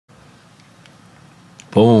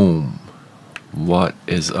Boom. What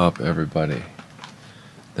is up, everybody?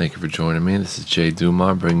 Thank you for joining me. This is Jay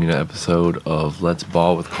Dumont bringing you an episode of Let's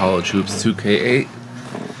Ball with College Hoops 2K8.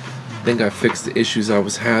 I think I fixed the issues I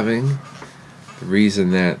was having. The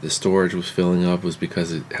reason that the storage was filling up was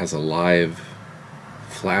because it has a live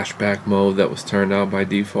flashback mode that was turned on by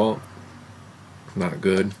default. Not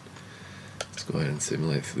good. Let's go ahead and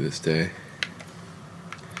simulate through this day.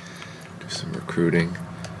 Do some recruiting.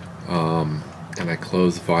 And I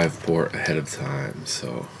closed Viveport ahead of time,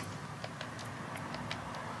 so...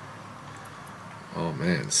 Oh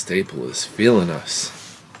man, Staple is feeling us.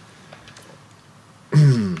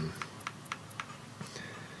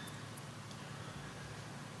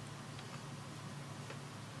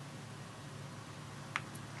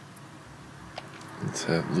 Let's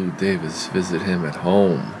have Lou Davis visit him at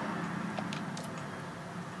home.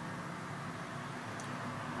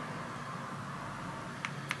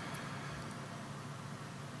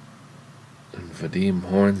 And Vadim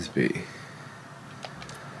Hornsby.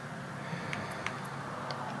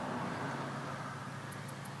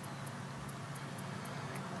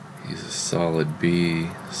 He's a solid B,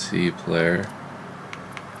 C player.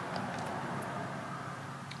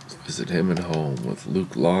 Let's visit him at home with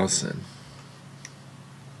Luke Lawson.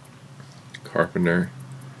 Carpenter.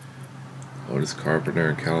 Otis Carpenter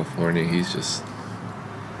in California. He's just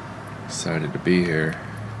excited to be here.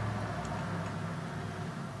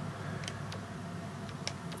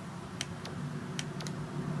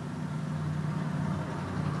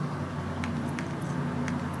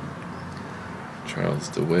 Charles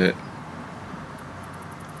DeWitt.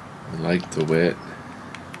 We like DeWitt.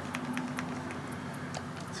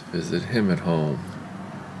 Let's visit him at home.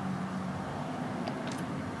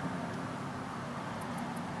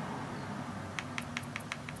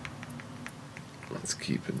 Let's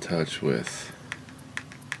keep in touch with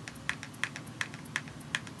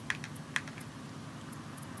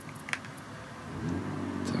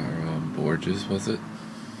Tyron Borges, was it?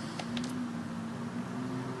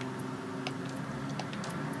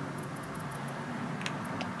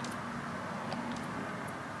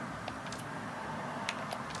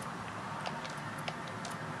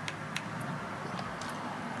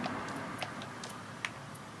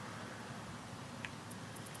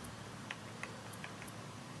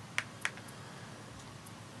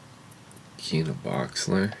 Keena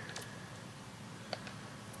Boxler.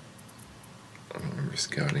 I don't remember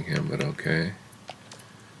scouting him, but okay.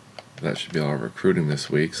 That should be all our recruiting this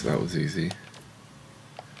week, so that was easy.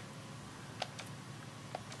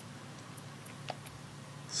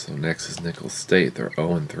 So next is Nicholls State. They're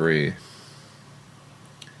 0-3.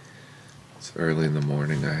 It's early in the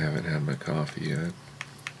morning. I haven't had my coffee yet.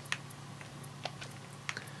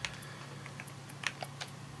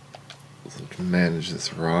 So to manage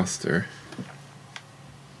this roster.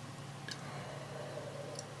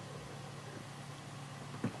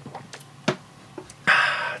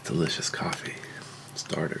 Delicious coffee.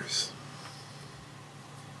 Starters.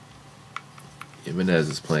 Jimenez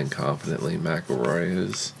is playing confidently. McElroy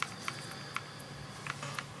is.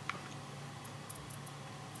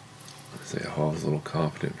 Isaiah Hall's a little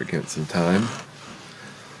confident for getting some time.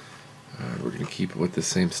 We're going to keep it with the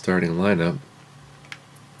same starting lineup.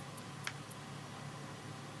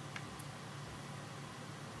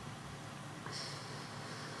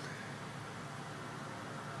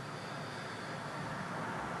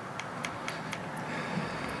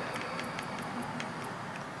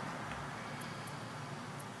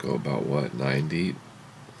 Go about what, 9 deep?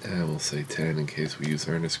 And we'll say 10 in case we use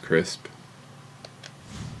Ernest Crisp.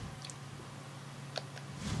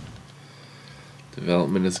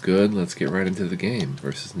 Development is good. Let's get right into the game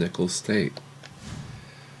versus Nicholls State.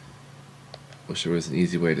 Wish there was an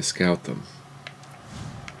easy way to scout them.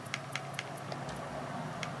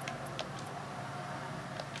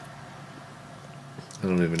 I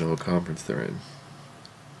don't even know what conference they're in.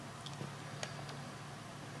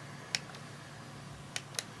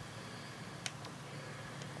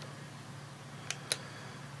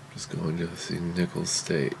 Just going to see Nicholls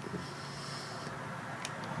State.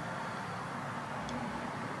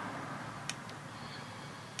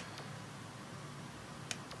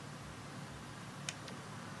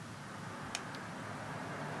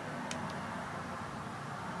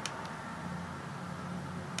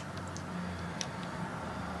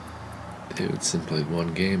 Davidson played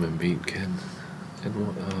one game and beat Ken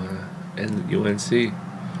and UNC.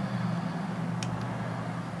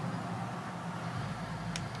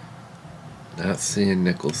 Not seeing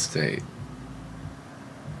Nicholls State.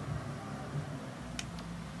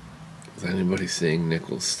 Is anybody seeing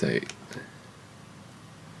Nicholls State?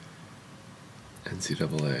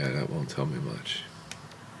 NCAA, that won't tell me much.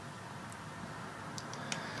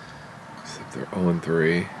 They're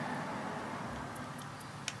 0-3.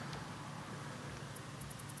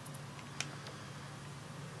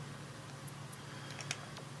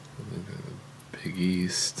 Big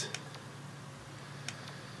East.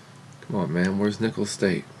 Come on, man. Where's Nicholls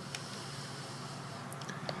State?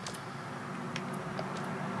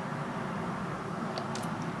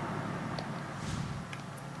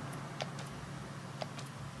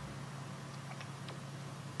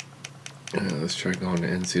 Let's try going to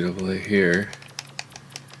NCAA here.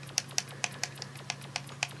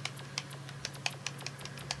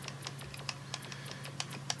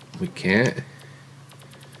 We can't.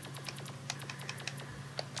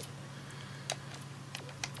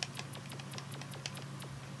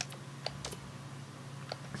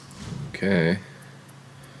 Okay.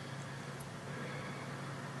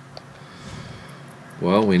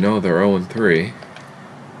 Well, we know they're 0-3.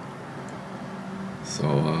 So,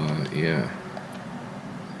 yeah.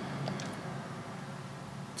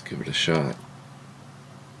 Let's give it a shot.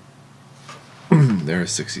 They're a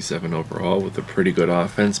 67 overall with a pretty good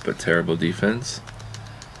offense, but terrible defense.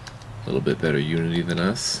 A little bit better unity than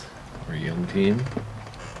us. We're a young team.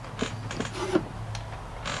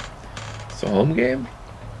 It's a home game?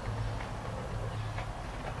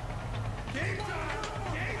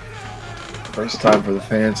 First time for the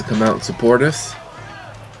fans to come out and support us.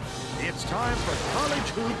 It's time for College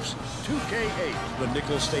Hoops 2K8. The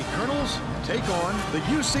Nicholls State Colonels take on the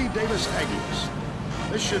UC Davis Aggies.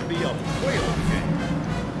 This should be a whale game.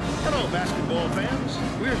 Hello, basketball fans.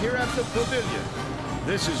 We're here at the Pavilion.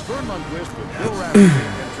 This is Vern Lundquist with Bill Rafferty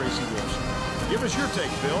and Tracy Wilson. Give us your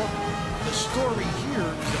take, Bill. The story here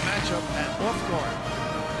is the matchup at off guard.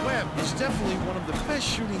 Webb is definitely one of the best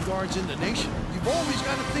shooting guards in the nation. You've always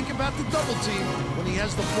got to think about the double team when he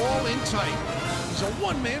has the ball in tight. He's a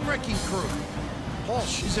one-man wrecking crew.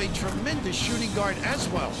 Walsh is a tremendous shooting guard as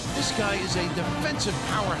well. This guy is a defensive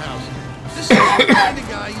powerhouse. This is the kind of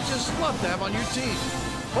guy you just love to have on your team.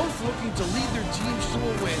 Both looking to lead their teams to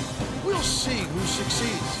a win. We'll see who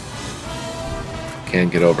succeeds. Can't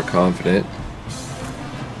get overconfident.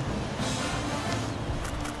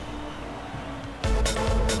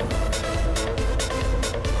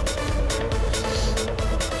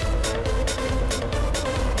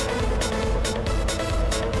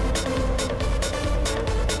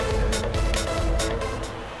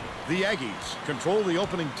 The Aggies control the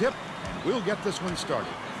opening tip, and we'll get this one started.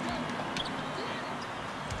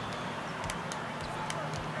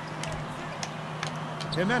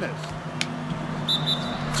 Jimenez.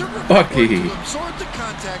 Bucky. Absorb the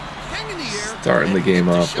contact, hang in the air, Starting the game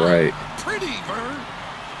off right. Pretty, Vern.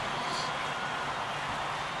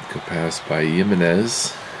 Good pass by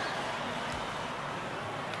Jimenez.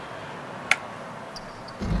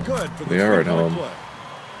 Good for the We are at three-point home. play.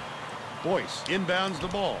 Boyce inbounds the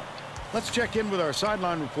ball. Let's check in with our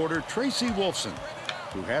sideline reporter, Tracy Wolfson,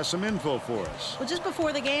 who has some info for us. Well, just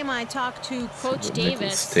before the game, I talked to Coach What Nicholls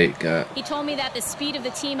Davis. State got. He told me that the speed of the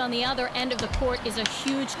team on the other end of the court is a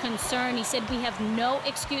huge concern. He said we have no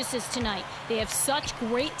excuses tonight. They have such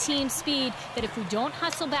great team speed that if we don't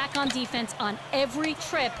hustle back on defense on every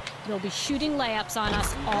trip, they'll be shooting layups on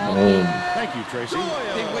us all game. Thank you, Tracy.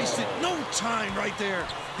 They wasted no time right there.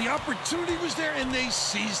 The opportunity was there, and they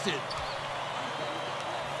seized it.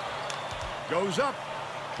 Goes up.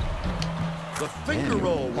 The finger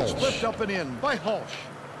roll was flipped up and in by Walsh.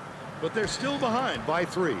 But they're still behind by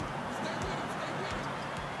 3.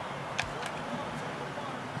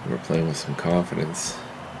 We're playing with some confidence.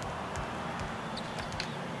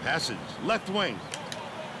 Passes left wing.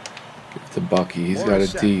 Get to Bucky. He's got Morris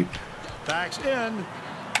it set. deep. Backs in.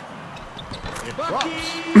 It drops.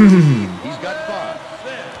 He's got 5.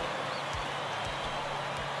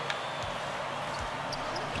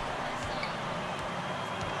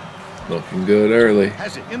 Looking good early.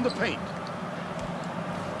 Has it in the paint.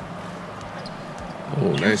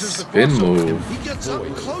 Oh, nice Uses the spin crossover. move. He gets up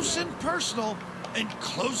close and personal and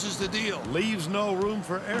closes the deal. Leaves no room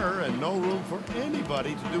for error and no room for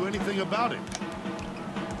anybody to do anything about it.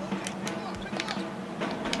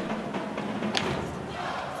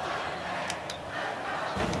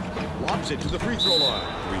 Lobs it to the free throw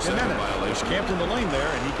line. 3-second violation. Camped in the lane there,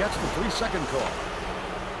 and he gets the 3-second call.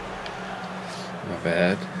 Not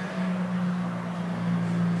bad.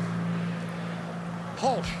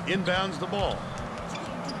 Walsh inbounds the ball.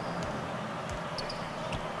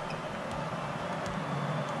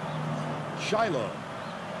 Shiloh.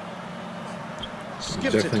 Skips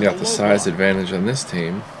it to Definitely got the low size block. advantage on this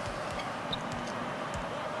team.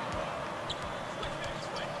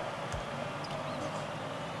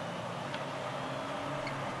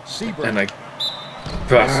 Seabrook. And I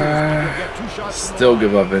Still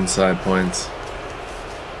give up inside points.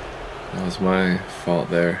 That was my fault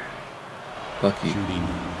there. Lucky. Shooting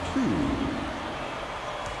 2.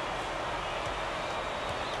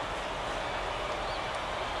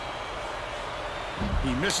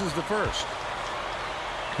 He misses the first.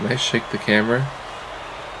 Can I shake the camera?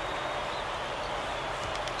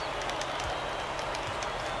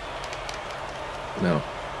 No.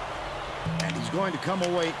 And he's going to come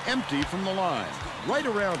away empty from the line. Right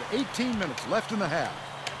around 18 minutes left in the half.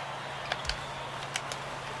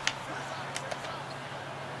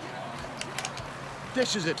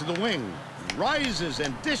 Dishes it to the wing. Rises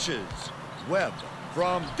and dishes. Webb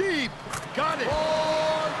from deep. Got it.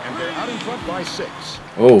 And they're out in front by 6.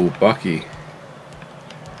 Oh, Bucky.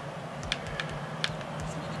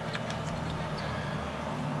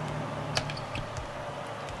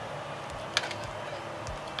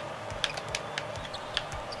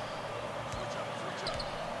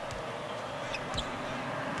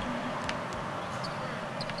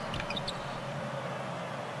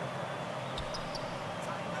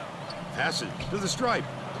 Passes to the stripe.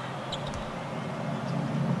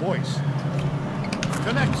 Boyce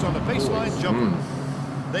connects on the baseline jumper.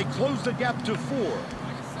 They close the gap to 4.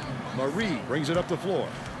 Marie brings it up the floor.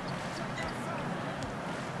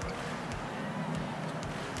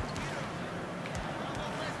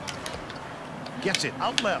 Gets it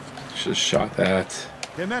out left. Should have shot that.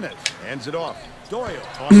 Jimenez hands it off. Doyle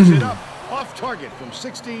tosses it up. Off target from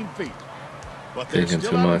 16 feet. But they're Thinking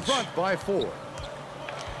still too out in much. front by 4.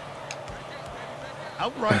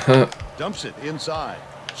 Outright dumps it inside.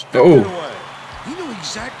 Oh. It away. He knew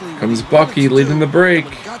exactly what Comes he Bucky wanted to leading do. the break.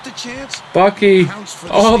 When he got the chance, Bucky counts for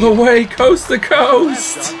the all the steal. way coast to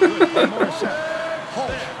coast.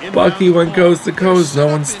 Bucky went coast to coast. No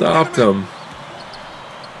one stopped him.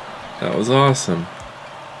 That was awesome.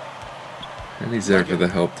 And he's there for the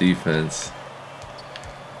help defense.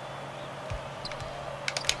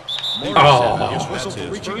 Oh.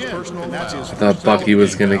 I thought Bucky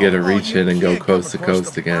was going to get a reach in and go coast to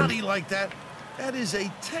coast again. Body like that, that is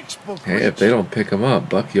a textbook. Hey, if they don't pick him up,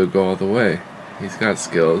 Bucky will go all the way. He's got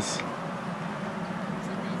skills.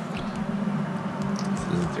 This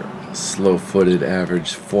is your slow-footed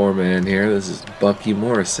average 4-man here. This is Bucky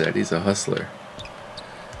Morissette. He's a hustler.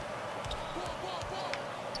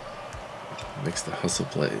 Makes the hustle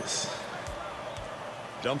plays.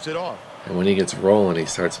 Dumps it off. And when he gets rolling, he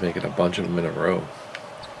starts making a bunch of them in a row.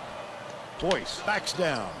 Boyce backs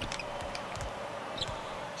down.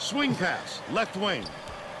 Swing pass, left wing.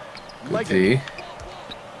 Good D.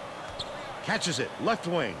 Catches it, left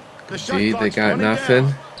wing. The shot D, they clock's got running nothing.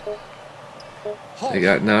 down. Holt They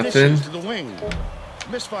got nothing. dishes to the wing.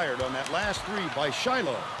 Misfired on that last 3 by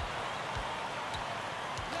Shiloh.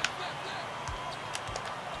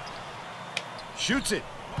 Shoots it.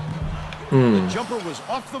 The jumper was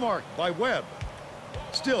off the mark by Webb.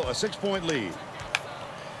 Still a 6-point lead.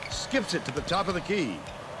 Skips it to the top of the key.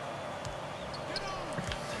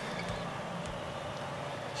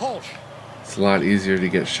 Hulsh It's a lot easier to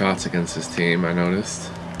get shots against this team, I noticed.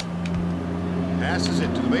 passes it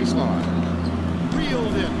to the baseline.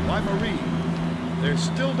 Reeled in by Marie. They're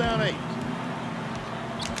still down 8.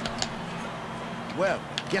 Webb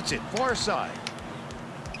gets it far side.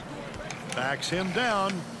 Backs him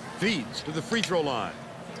down. Feeds to the free throw line.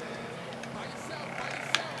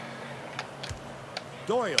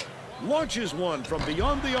 Doyle launches one from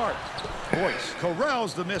beyond the arc. Boyce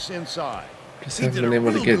corrals the miss inside. Just He haven't did been a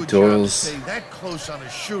able to real get good job of Doyle's staying that close on a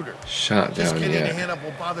shooter. shot Just down getting a yet. hand up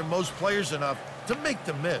will bother most players enough to make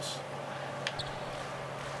the miss.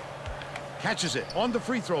 Catches it on the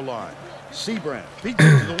free throw line. Seabrand feeds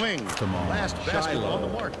it to the wing. Last basket on the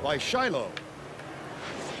mark by Shiloh.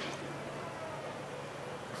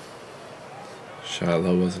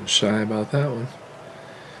 Shiloh wasn't shy about that one.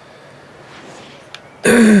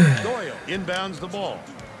 Doyle inbounds the ball.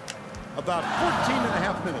 About 14 and a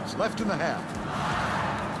half minutes left in the half.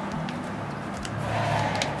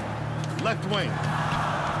 Left wing.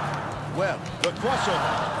 Webb, the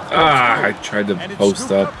crossover. Ah, I tried to And it's post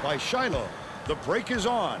scooped up. by Shiloh. The break is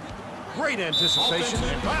on. Great anticipation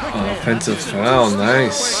and quick hand. Offensive foul,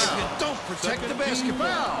 nice. If you don't protect the basketball.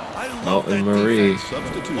 I love Elton that Marie.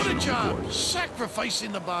 defense. What a job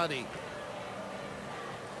sacrificing the body.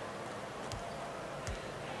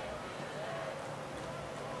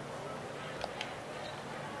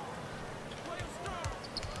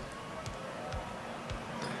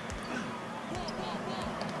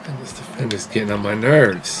 And this defender's getting on my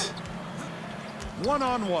nerves.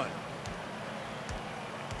 1-on-1.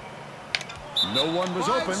 No one was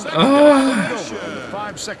open. Ah.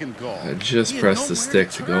 5-second call. I just He had pressed the nowhere stick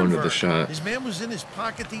to turn, go into the Vern. shot. His man was in his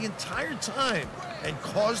pocket the entire time and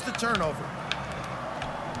caused the turnover.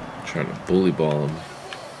 Trying to bully ball him.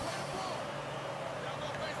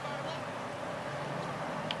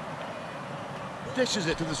 Dishes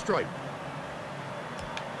it to the stripe.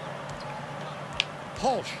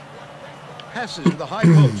 Hulsh passes to the high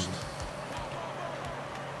post.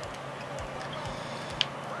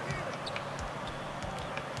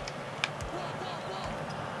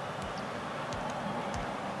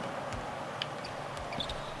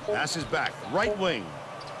 Passes back, right wing.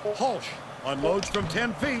 Hulsh unloads from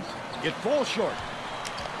 10 feet. It falls short.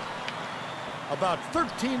 About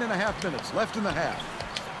 13 and a half minutes left in the half.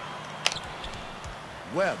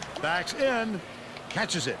 Webb backs in,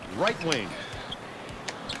 catches it, right wing.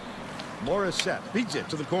 Morissette beats it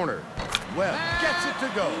to the corner. Webb gets it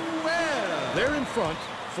to go. They're in front,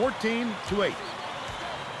 14-8.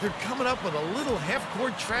 They're coming up with a little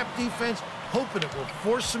half-court trap defense, hoping it will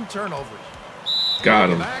force some turnovers. Got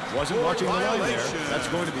him. Wasn't watching the line there. That's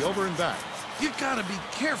going to be over and back. You gotta be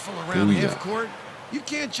careful around Booyah. half-court. You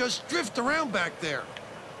can't just drift around back there.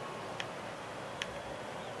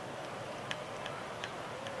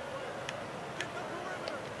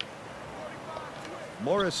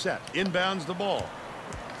 Morissette inbounds the ball.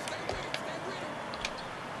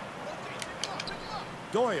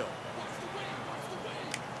 Doyle.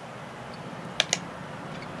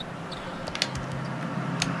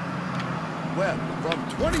 Webb from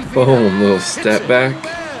 20 feet. Boom, little hits step it. back.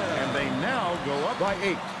 And they now go up by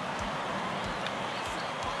 8.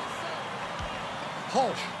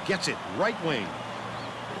 Hulsh gets it, right wing.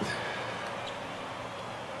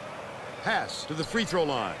 Pass to the free throw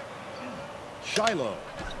line. Shiloh.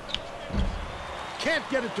 Can't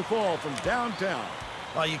get it to fall from downtown.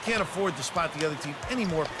 Well, you can't afford to spot the other team any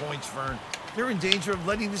more points, Vern. They're in danger of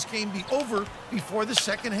letting this game be over before the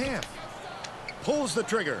second half. Pulls the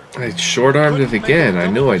trigger. I short-armed it Couldn't make again. a I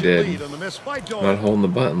knew I double-digit did. lead on the miss by Doyle, Not holding the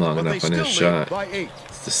button long but they enough on his still lead shot. by 8.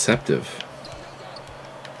 It's deceptive.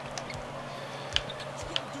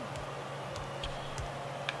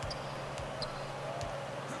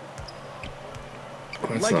 Oh,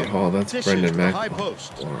 that's not Hall. That's Dishes Brendan to the high Mac.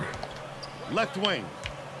 post. Or Left wing.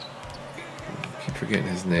 keep forgetting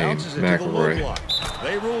his name. Bounces it to the low McElroy. block.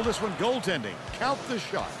 They rule this one goaltending. Count the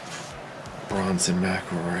shot. Bronson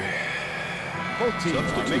McElroy. Both teams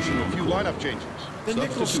are making a few lineup changes. The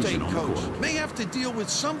Nicholls State coach may have to deal with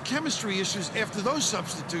some chemistry issues after those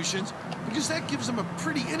substitutions because that gives them a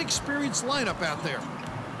pretty inexperienced lineup out there.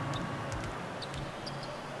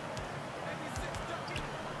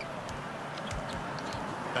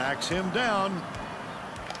 Backs him down.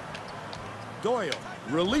 Doyle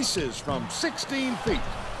releases from 16 feet.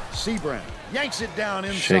 Seabrand yanks it down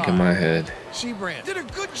inside. Shaking my head. Seabrand did a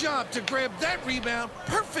good job to grab that rebound.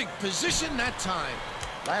 Perfect position that time.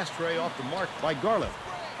 Last tray off the mark by Garland.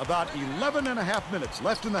 About 11 and a half minutes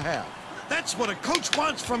left in the half. That's what a coach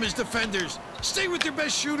wants from his defenders. Stay with your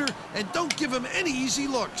best shooter and don't give him any easy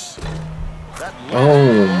looks. That last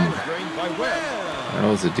Oh. ball was drained by Webb. That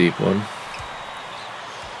was a deep one.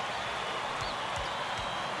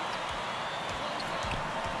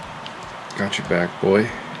 Got your back, boy.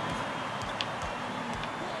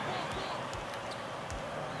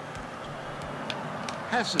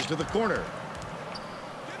 Passes to the corner.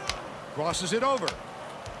 Crosses it over.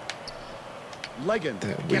 Legan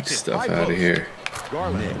That weak gets it. stuff High out of post. here.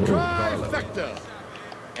 Garland. Trifecta.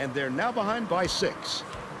 And they're now behind by 6.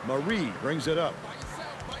 Marie brings it up.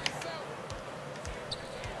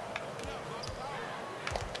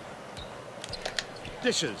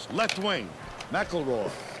 Dishes. Left wing. McElroy.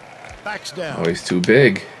 Backs down. Oh, he's too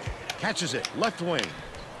big. Catches it. Left wing.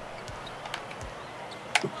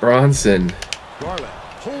 Bronson. Garland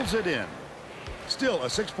pulls it in. Still a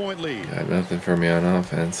 6-point lead. Got nothing for me on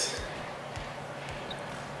offense.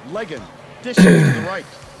 Legan dishes to the right.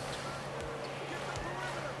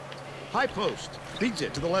 High post. Beats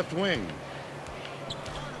it to the left wing.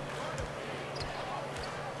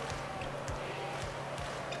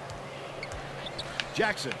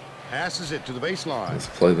 Jackson passes it to the baseline. Let's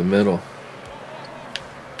play the middle.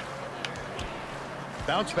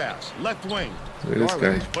 Bounce pass. Left wing. Look at this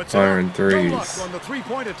Garland guy puts it firing up. No luck threes. on the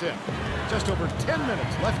three-point attempt. Just over 10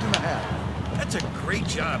 minutes left in the half. That's a great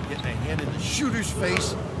job getting a hand in the shooter's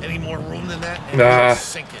face. Any more room than that? And Nah. he'll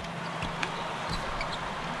sink it.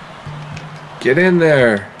 Get in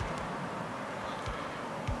there.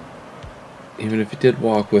 Even if you did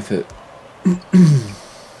walk with it.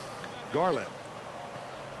 Garland.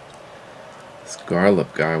 This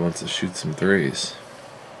Garlip guy wants to shoot some threes.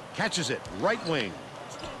 Catches it. Right wing.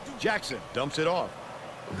 Jackson dumps it off.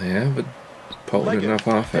 Yeah, but potent enough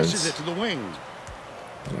offense. Pushes it to the wing.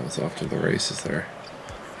 And I was off to the races there.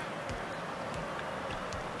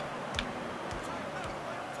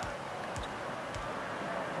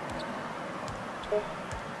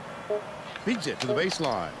 Feeds it to the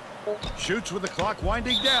baseline. Shoots with the clock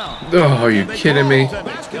winding down. Oh, are you kidding me?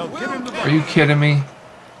 Are you kidding me?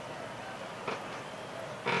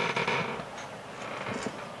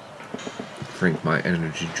 Drink my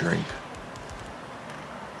energy drink.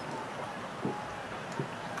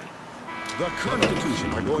 The Colonels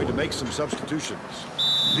are going to make some substitutions.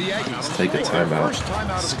 The Aggies Let's take a take their timeout. first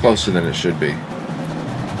timeout It's of the closer than it should be.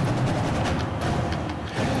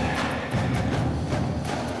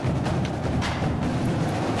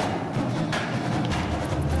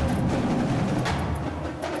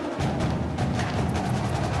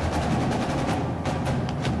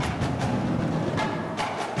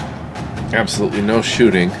 Absolutely no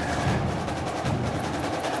shooting.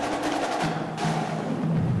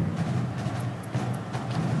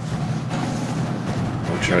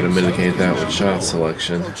 I'll try to mitigate that with shot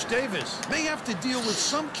selection. Coach Davis may have to deal with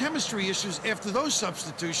some chemistry issues after those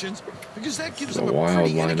substitutions because that gives them a wild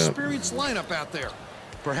pretty lineup. inexperienced lineup out there.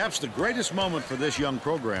 Perhaps the greatest moment for this young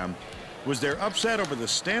program was their upset over the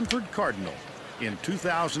Stanford Cardinal in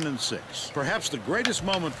 2006. Perhaps the greatest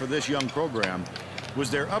moment for this young program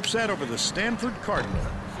was their upset over the Stanford Cardinal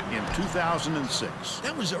in 2006.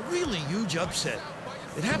 That was a really huge upset.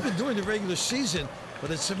 It happened during the regular season,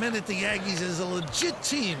 but it cemented the Aggies as a legit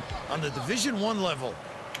team on the Division I level.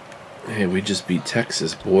 Hey, we just beat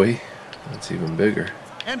Texas, boy. That's even bigger.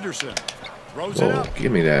 Anderson throws it Whoa, up.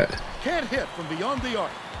 give me that. Can't hit from beyond the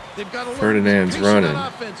arc. They've got to learn Ferdinand's to be patient running. on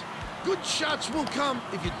offense. Good shots will come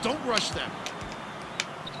if you don't rush them.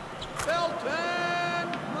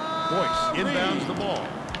 Boyce inbounds the ball.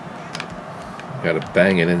 Gotta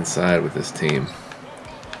bang it inside with this team.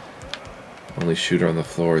 Only shooter on the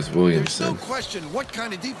floor is There's Williamson. no question what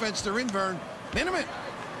kind of defense they're in, Vern. Minimum.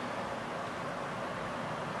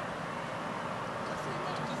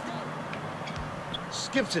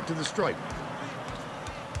 Skips it to the stripe.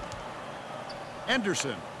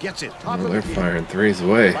 Anderson gets it. Top Well, of they're the key. firing threes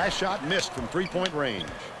away. Last shot missed from three-point range.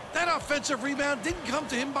 That offensive rebound didn't come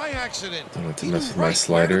to him by accident. Don't have to He mess knew with my right where to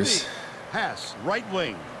sliders. be. Pass, right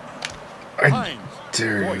wing. I Hines.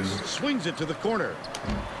 dare you. Boyce swings it to the corner.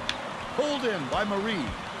 Pulled in by Marie.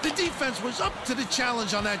 The defense was up to the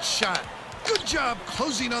challenge on that shot. Good job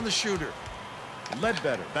closing on the shooter.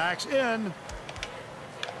 Ledbetter backs in.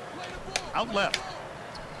 Out left.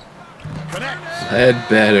 Connects. Head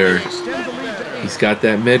better. Extend the lead to 8. He's got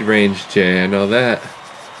that mid-range, Jay. I know that.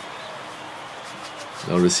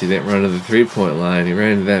 Notice he didn't run to the three-point line. He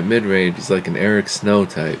ran to that mid-range. He's like an Eric Snow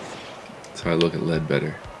type. That's how I look at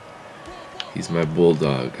Ledbetter. He's my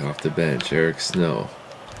bulldog off the bench, Eric Snow.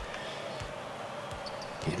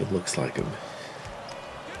 He even looks like him.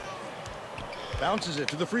 Bounces it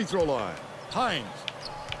to the free throw line. Hines.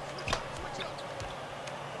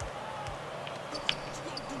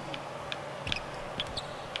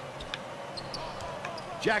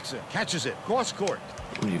 Jackson catches it. Cross court.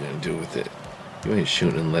 What are you going to do with it? You ain't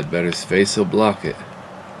shooting in Ledbetter's face. He'll block it.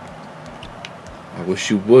 I wish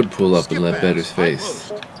you would pull up in Skip Ledbetter's pass, high face.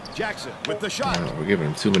 post. Jackson with the shot. No, we're giving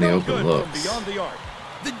him too many No open good from looks. beyond the arc.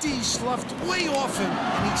 The D sloughed way off him,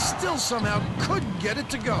 and he still somehow couldn't get it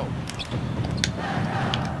to go.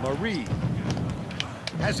 Marie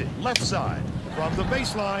has it left side from the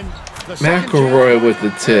baseline. The McElroy second with the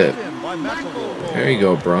chance tip. tipped in by McElroy. There you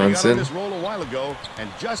go, They got on Bronson. this roll a while ago and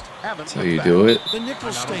just haven't That's how looked you back. do it. The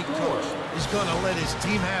Nicholls State coach is going to let his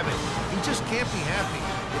team have it. He just can't be happy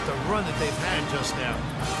with the run that they've had just now.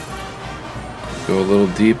 Go a little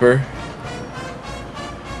deeper.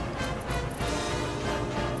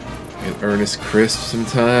 Get Ernest Crisp some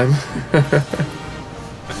time.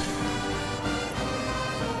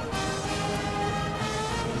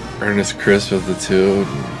 Ernest Crisp of the two.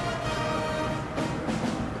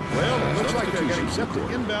 Well, it looks like they're getting set to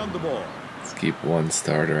inbound the ball. Let's keep one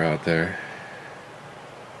starter out there.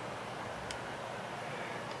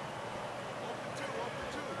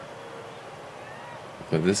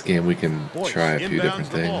 But this game we can Boyce try a few inbounds different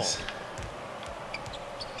the ball. things.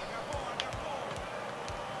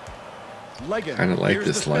 Leggett Kind of like here's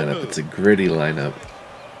this the spin lineup. move. It's a gritty lineup.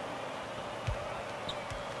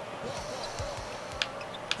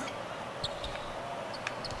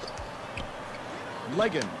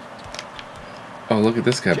 Leggett. Oh, look at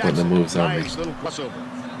this guy putting the Jackson, moves on me. nice little crossover.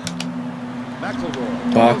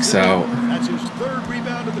 McElroy. Box out. That's his third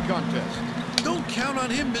rebound of the contest. Don't count on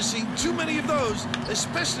him missing too many of those,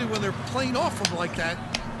 especially when they're playing off him like that.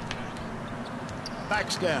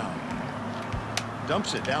 backs down.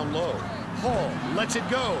 Dumps it down low. Hall lets it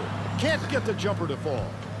go. Can't get the jumper to fall.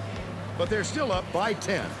 But they're still up by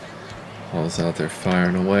 10. Hall's out there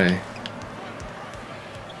firing away.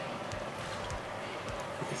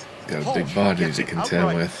 He's got a big body to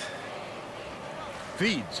contend with.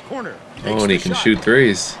 Feeds, corner. Oh, and he can shoot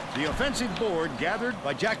threes. The offensive board gathered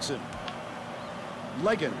by Jackson.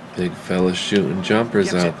 Leggin. Big fella shooting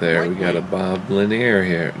jumpers out there. We got a Bob Lanier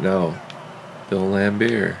here. No, Bill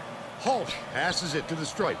Lambier. Hulsh passes it to the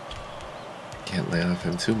stripe. Can't lay off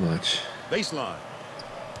him too much. Baseline.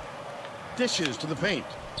 Dishes to the paint.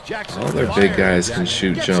 Jackson. All their big guys can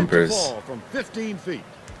shoot jumpers. Ball from 15 feet.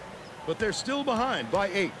 But they're still behind by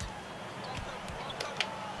 8.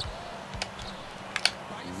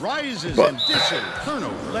 Rises and dishes.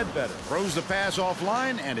 Turnover. Ledbetter throws the pass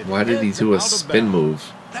offline, and it. Why did he do a spin move?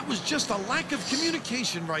 That was just a lack of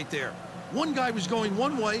communication right there. One guy was going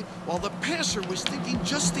one way while the passer was thinking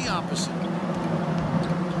just the opposite.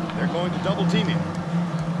 They're going to double team him.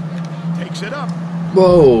 Takes it up.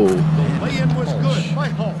 Whoa. The lay-in was good by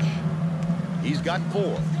Hulsh. He's got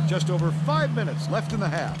 4. Just over 5 minutes left in the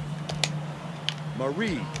half.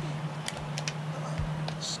 Marie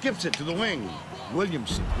skips it to the wing.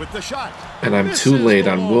 Williamson with the shot. And I'm too late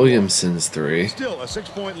on Williamson's 3. Still a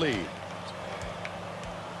 6-point lead.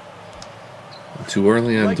 I'm too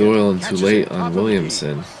early on Doyle and too late on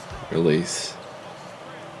Williamson. Release.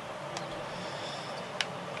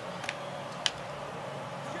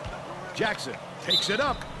 Jackson takes it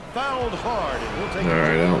up. Fouled hard. And we'll take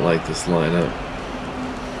Alright, I don't like this lineup.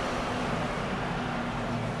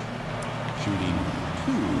 Shooting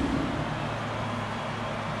 2.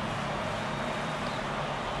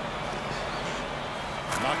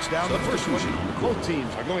 Knocks down the first one. Both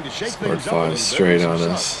teams are going to shake Scored things up a little 5 bit straight with on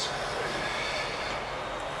some us. subs.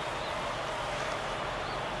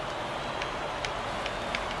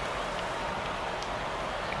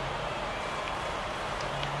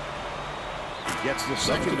 Gets the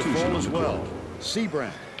second to fall as well.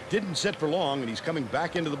 Seabrand didn't sit for long, and he's coming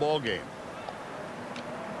back into the ball game.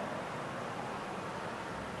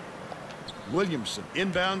 Williamson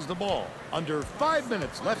inbounds the ball. Under 5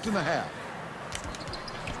 minutes left in the half.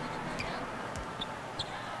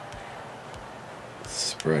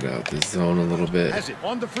 Spread out the zone a little bit. Has it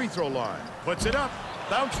on the free throw line. Puts it up.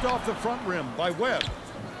 Bounced off the front rim by Webb.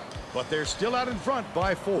 But they're still out in front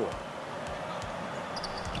by 4.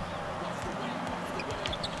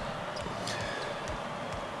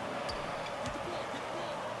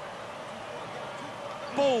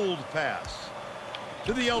 Bold pass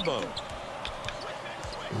to the elbow.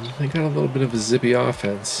 They got a little bit of a zippy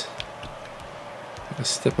offense. Gotta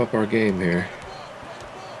step up our game here.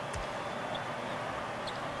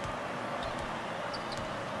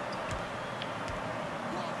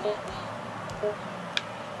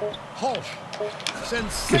 Hulsh.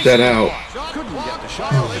 Get that out. Couldn't get the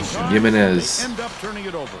shot off in time. Jimenez. They end up turning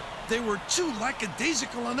it over. They were too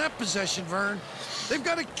lackadaisical on that possession, Vern. They've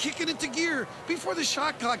got to kick it into gear before the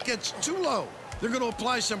shot clock gets too low. They're going to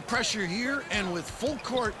apply some pressure here, and with full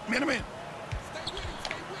court, minimum.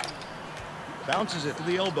 Bounces it to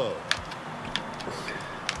the elbow.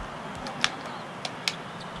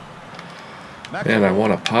 Man, I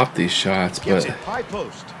want to pop these shots, Gets but it high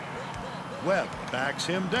post. Webb backs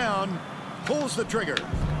him down, pulls the trigger.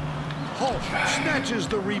 Hulsh snatches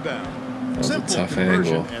the rebound. was a Simple tough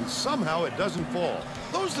conversion, angle. and somehow it doesn't fall.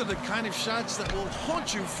 Those are the kind of shots that will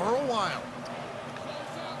haunt you for a while.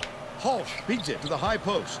 Hulsh beats it to the high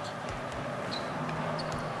post.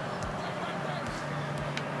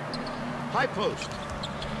 High post.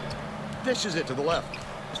 Dishes it to the left.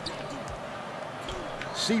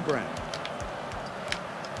 Seabrand.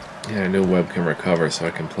 yeah, I knew Webb can recover, so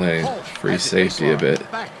I can play Hulsh free has it safety a baseline.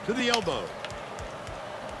 bit. Back to the elbow.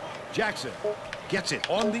 Jackson gets it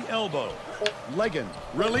on the elbow. Leggin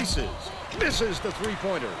releases. Misses the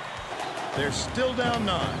three-pointer. They're still down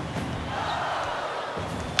 9.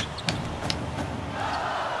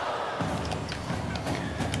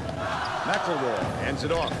 McElroy ends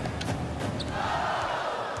it off.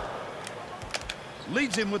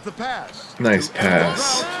 Leads him with the pass. Nice To end the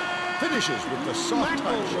pass. drought. Finishes with the soft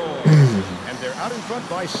touch. And they're out in front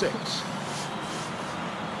by 6.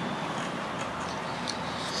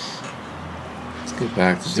 Let's get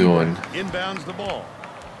back to doing Inbounds the ball.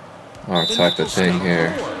 our type of thing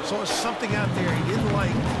here. Saw something out there he didn't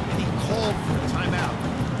like, and he called for a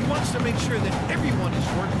timeout. He wants to make sure that everyone is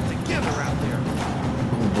working together out there.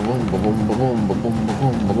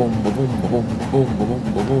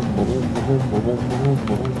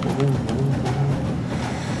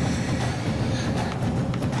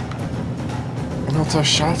 No, it's our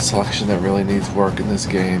shot selection that really needs work in this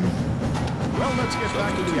game. Well, let's get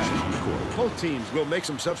back to the action. Both teams will make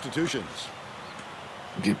some substitutions.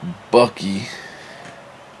 Get Bucky.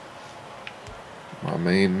 My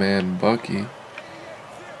main man, Bucky.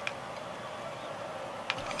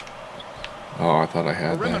 Oh, I thought I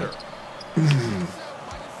had Perimeter. that.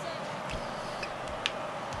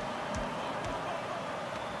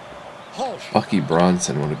 Bucky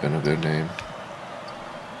Bronson would have been a good name.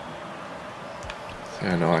 See,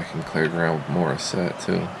 I know I can clear ground with Morissette,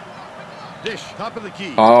 too. Dish, top of the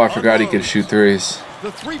key. Oh, I forgot he could shoot threes.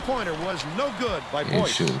 The three-pointer was no good by He ain't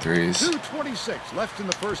Boyce. shooting threes. 2:26 left in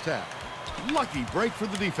the first half. Lucky break for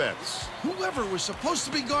the defense. Whoever was supposed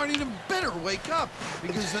to be guarding him better wake up,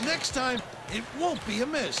 because the next time it won't be a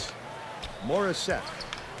miss. Morissette.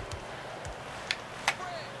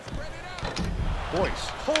 Boyce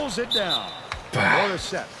pulls it down.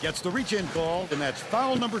 Morissette gets the reach-in call, and that's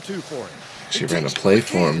foul number 2 for him. She ran a play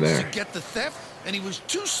for him there. To get the theft, and he was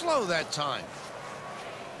too slow that time.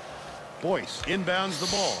 Boyce inbounds the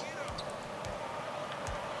ball.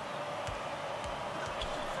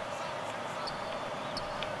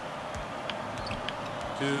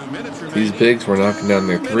 These bigs were knocking down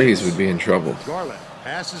their threes would be in trouble. Garland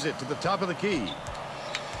passes it to the top of the key.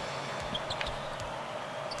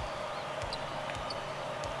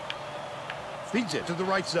 Feeds it to the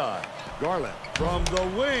right side. Garland from the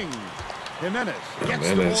wing. Jimenez gets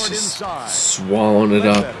the board inside. Swallowing it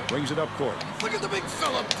up. Brings it up court. Look at the big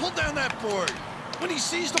fella pull down that board. When he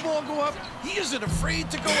sees the ball go up, he isn't afraid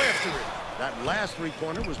to go after it. That last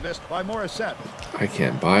three-pointer was missed by Morissette. I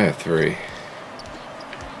can't buy a three.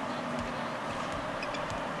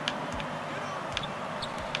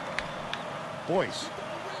 Boyce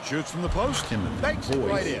shoots from the post and banks it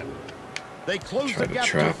right in. They close Try the to gap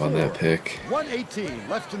trap to on 4. that pick. 1:18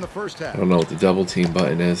 left in the first half. I don't know what the double team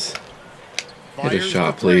button is. Hit a Fires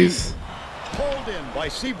shot, the three. please. Pulled in by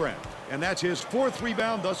Seabrand, and that's his 4th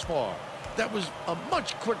rebound thus far. That was a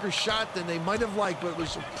much quicker shot than they might have liked, but it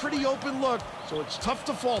was a pretty open look, so it's tough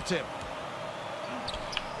to fault him.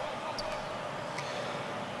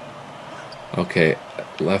 Okay,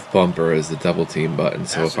 left bumper is the double team button,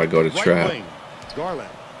 so if I go to Right trap, wing. Garland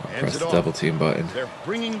I'll hands press it the off. double team button. They're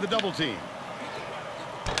bringing the double team.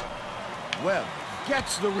 Webb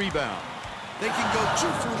gets the rebound. They can go 2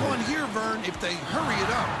 for 1 here, Vern, if they hurry it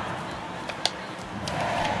up.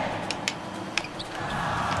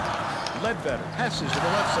 Ledbetter passes to the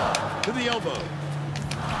left side, to the elbow.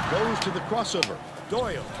 Goes to the crossover.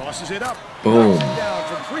 Doyle tosses it up. Boom. Knocks it down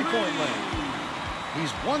from three-point lane.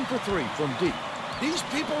 He's 1 for 3 from deep. These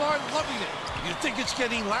people aren't loving it. You think it's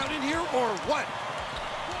getting loud in here, or what?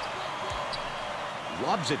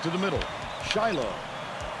 Lobs it to the middle. Shiloh.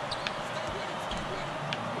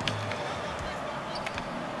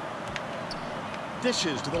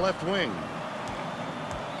 Dishes to the left wing.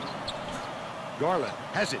 Garland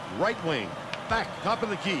has it right wing. Back top of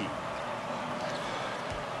the key.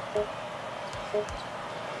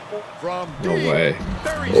 From No deep, way.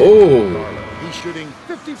 buries Oh. it. Garland. He's shooting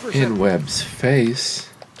 50%. In Webb's face.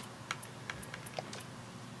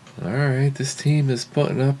 Alright, this team is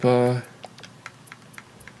putting up a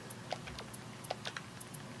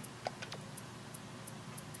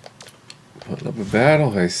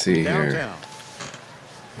battle, I see here. Downtown.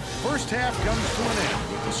 First half comes to an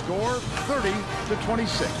end with the score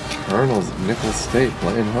 30-26. Colonels of Nicholls State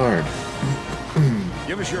playing hard.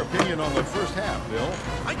 Give us your opinion on the first half, Bill.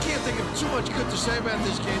 I can't think of too much good to say about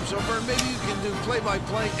this game so far. Maybe you can do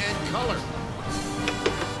play-by-play and color.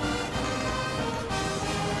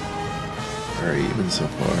 Very even so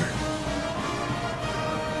far.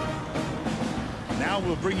 Now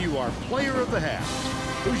we'll bring you our player of the half.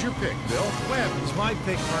 Who's your pick, Bill? Webb is my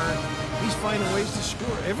pick, Vern. He's finding ways to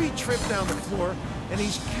score every trip down the floor, and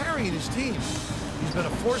he's carrying his team. He's been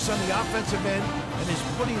a force on the offensive end and is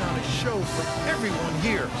putting on a show for everyone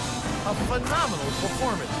here. A phenomenal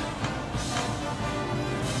performance.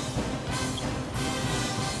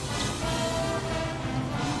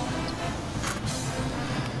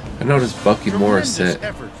 I noticed Bucky Tremendous Morissette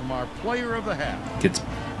effort from our player of the half. gets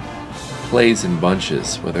plays in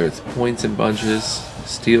bunches, whether it's points in bunches,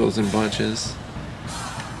 steals in bunches.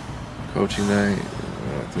 Coaching night,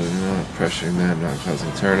 pressuring them, not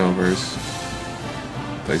causing turnovers.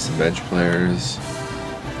 Play some bench players.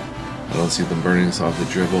 I don't see them burning us off the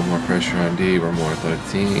dribble. More pressure on D. We're more athletic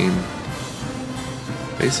team.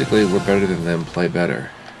 Basically, we're better than them. Play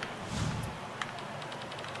better.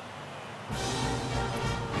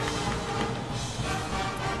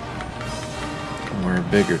 And we're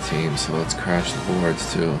a bigger team, so let's crash the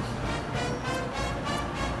boards too.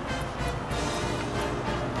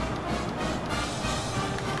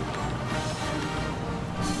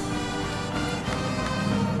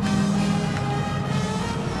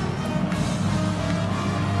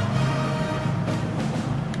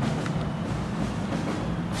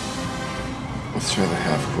 Let's try the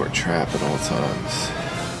half-court trap at all times.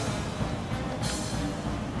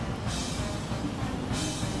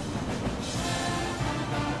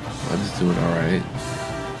 I'm just doing alright.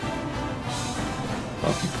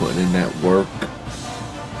 I'll keep putting in that work.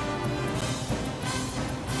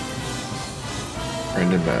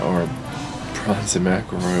 Bronson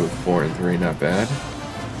McElroy with 4 and 3, not bad.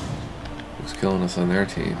 Who's killing us on their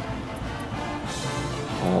team?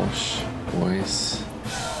 Walsh, Boyce.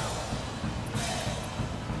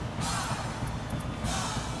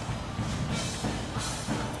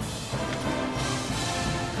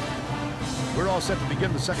 We're all set to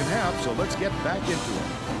begin the second half, so let's get back into it.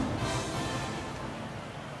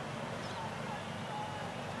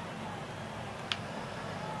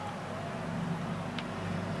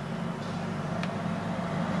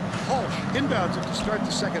 Inbounds it to start the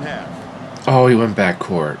second half. Oh, he went back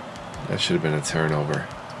court. That should have been a turnover.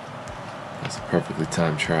 That's a perfectly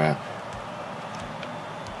timed trap.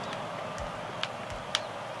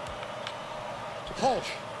 Walsh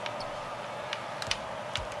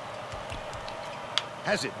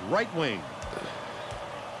has it right wing.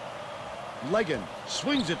 Legan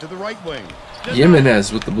swings it to the right wing.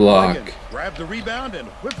 Jimenez with the block. Legan grabbed the rebound and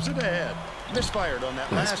whips it ahead. Misfired on that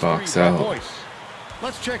Nice last box three by out. Boyce.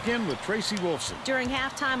 Let's check in with Tracy Wolfson. During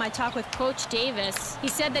halftime, I talked with Coach Davis. He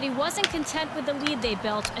said that he wasn't content with the lead they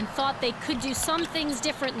built and thought they could do some things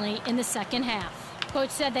differently in the second half. Coach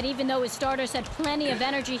said that even though his starters had plenty of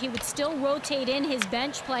energy, he would still rotate in his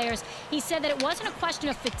bench players. He said that it wasn't a question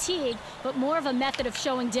of fatigue, but more of a method of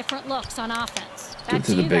showing different looks on offense. Back Good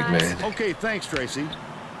to the you big guys. man. Okay, thanks, Tracy.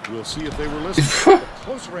 We'll see if they were listening. A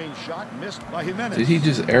close range shot missed by Jimenez. Did he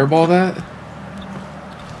just airball that?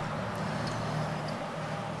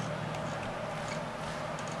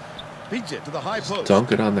 Beats it to the high post.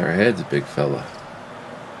 Dunk it on their heads, big fella.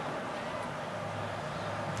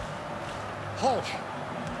 Walsh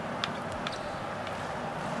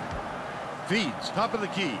feeds top of the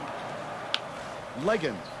key.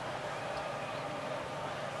 Legan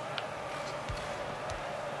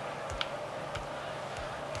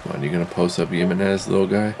Come on, you gonna post up Jimenez, little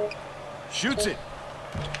guy? shoots it.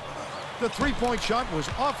 The three-point shot was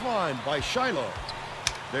offline by Shiloh.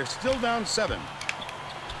 They're still down 7.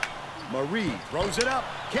 Marie throws it up.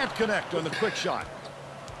 Can't connect on the quick shot.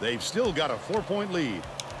 They've still got a 4-point lead.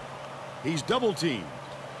 He's double teamed.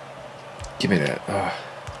 Give me that.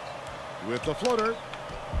 With the floater.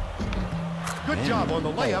 Good job on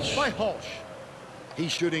the layup by Walsh.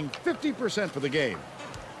 He's shooting 50% for the game.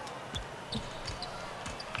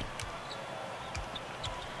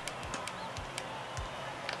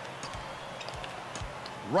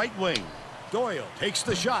 Right wing. Doyle takes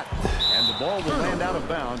the shot. And the ball will land out of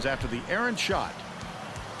bounds after the errant shot.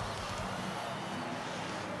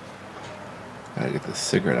 Gotta get the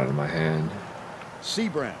cigarette out of my hand.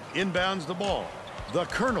 Seabrand inbounds the ball. The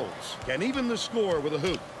Colonels can even the score with a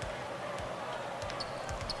hoop.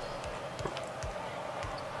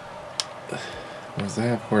 What was the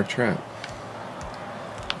half-court trap?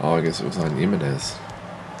 Oh, I guess it was on Jimenez.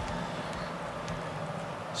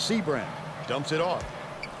 Seabrand dumps it off.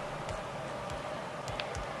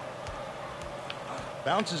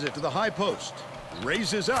 Bounces it to the high post.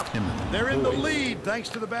 Raises up. They're in the lead thanks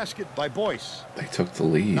to the basket by Boyce. They took the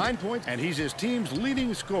lead. 9 points, and he's his team's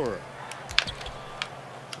leading scorer.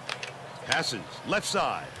 Passes left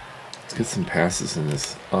side. Let's get some passes in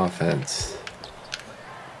this offense.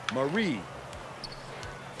 Marie.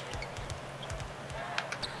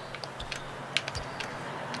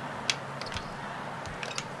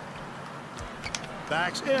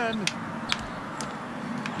 Backs in.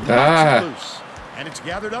 Knocks it loose. And it's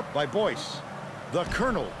gathered up by Boyce. The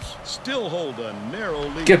Colonels still hold a narrow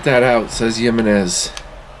lead. Get that out, says Jimenez.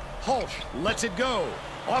 Walsh lets it go.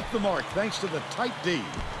 Off the mark thanks to the tight D.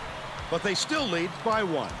 But they still lead by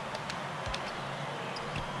 1.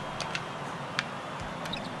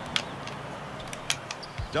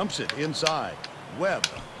 Dumps it inside. Webb.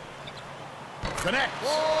 Connects.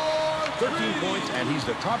 13 points, and he's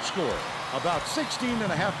the top scorer. About 16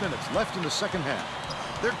 and a half minutes left in the second half.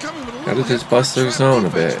 They're coming with a Gotta little just bust their zone a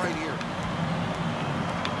bit. right here.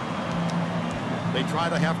 They try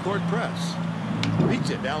the half-court press. Beats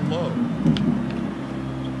it down low.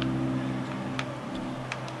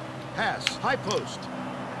 Pass, high post.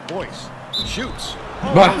 Boyce shoots.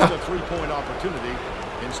 Almost a three-point opportunity.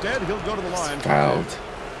 Instead, he'll go to the line. Fouled.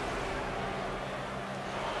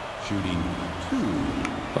 Shooting 2.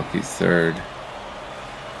 Bucky's third.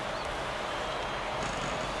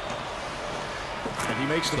 And he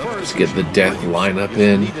makes the first. Let's get the death lineup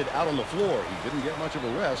in. Needed out on the floor. He didn't get much of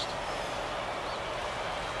a rest.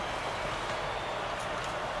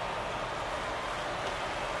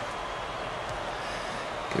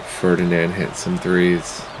 Get Ferdinand hitting some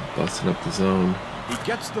threes, busting up the zone. He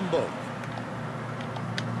gets them both.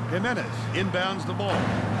 Jimenez inbounds the ball.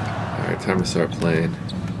 All right, time to start playing.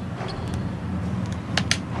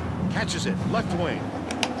 Catches it, left wing.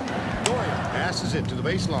 Doyle passes it to the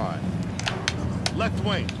baseline. Left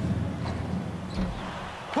wing.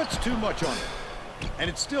 Puts too much on it. And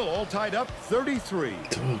it's still all tied up, 33.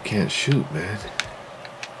 Doyle can't shoot, man.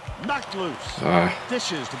 Knocked loose.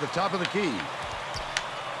 Dishes to the top of the key.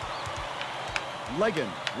 Legan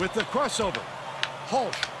with the crossover.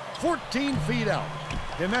 Hulsh, 14 feet out.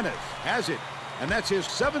 Jimenez has it, and that's his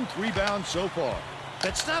 7th rebound so far.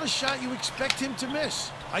 That's not a shot you expect him to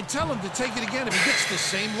miss. I tell him to take it again if he gets the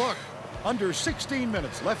same look. Under 16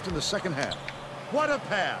 minutes left in the second half. What a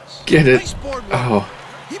pass. Get it. Nice board work. Oh.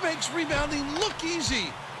 He makes rebounding look easy.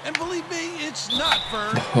 And believe me, it's not,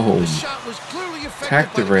 Vern. Oh. The shot was clearly affected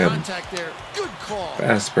Attack the by rim. contact there. Good call.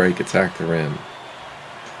 Fast break, attack the rim.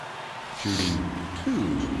 Shooting 2.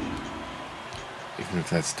 Even if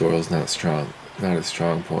that Doyle's not a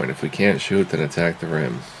strong point. If we can't shoot, then attack the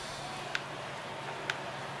rim.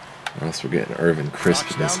 Or else we're getting Irvin crisp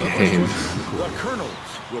in this game. The Colonels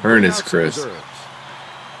will Ern bring is out some crisp. reserves.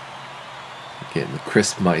 Getting the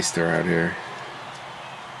crisp meister out here.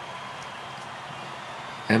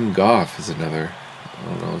 M. Goff is another. I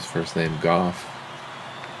don't know his first name, Goff.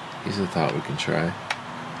 He's a thought we can try.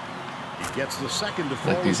 He gets the second to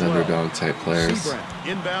fall Like these as well. underdog type players. Sebrandt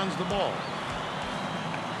inbounds the ball.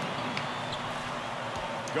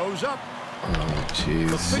 Goes up. Oh, The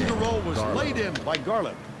jeez. finger roll was laid in by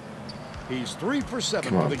Garland. He's 3 for 7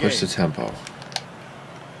 Come for on, the push the game. tempo.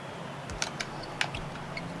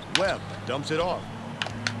 Webb dumps it off.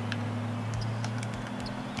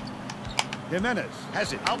 Jimenez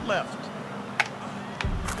has it out left.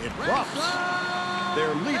 It drops.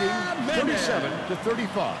 They're leading 37 to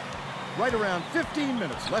 35. Right around 15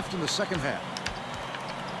 minutes left in the second half.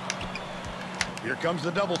 Here comes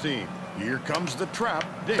the double team. Here comes the trap.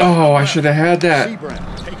 Dish Oh, I left. should have had that.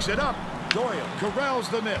 Sebrandt takes it up. Doyle corrals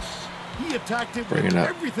the miss. He attacked it Bring with it up.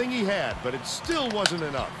 everything he had, but it still wasn't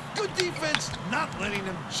enough. Good defense, not letting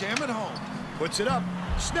him jam it home. Puts it up.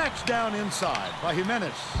 Snatched down inside by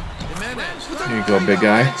Jimenez. Jimenez. with a Here you go, great big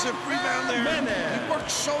guy. offensive rebound there. Jimenez. He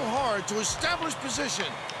worked so hard to establish position.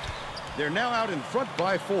 They're now out in front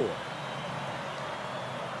by 4.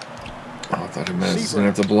 Oh, I thought Jimenez was going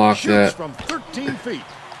to have to block Shoots that. from 13 feet.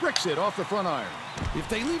 Bricks it off the front iron. If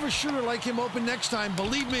they leave a shooter like him open next time,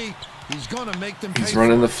 believe me, he's going to make them pay He's for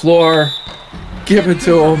running it. the floor. Give it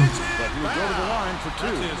to him. But he would go to the line for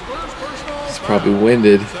 2. He's probably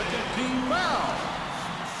winded.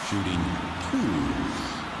 Shooting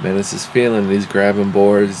 2. Menace is feeling it. He's grabbing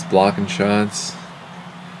boards, blocking shots.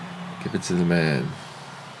 Give it to the man.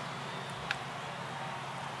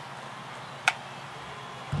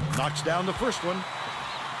 Knocks down the first one.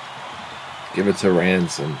 Give it to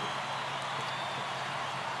Ransom.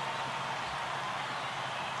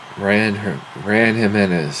 Ran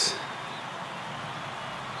Jimenez.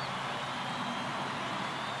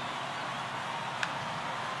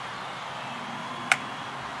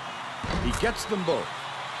 He gets them both.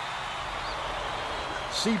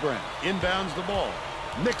 Sebrandt inbounds the ball.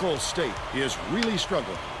 Nicholls State is really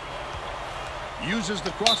struggling. Uses the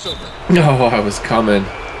crossover. No, I was coming.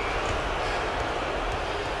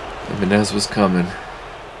 Jimenez was coming.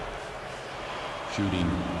 Shooting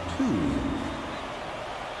 2.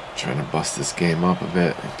 Trying to bust this game up a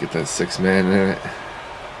bit. Get that 6-man in it.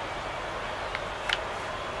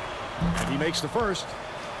 He makes the first.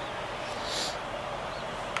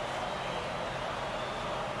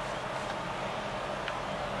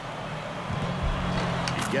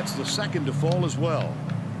 He gets the second to fall as well.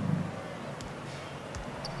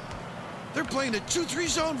 They're playing a 2-3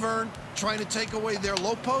 zone, Vern, trying to take away their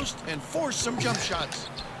low post and force some jump shots.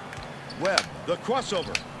 Webb, the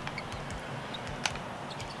crossover.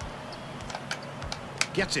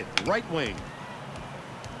 Gets it, right wing.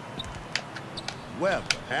 Webb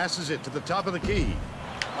passes it to the top of the key.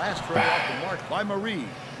 Last try off the mark by Marie.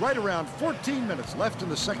 Right around 14 minutes left in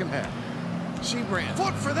the second half. Sebrandt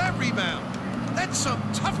fought for that rebound. That's some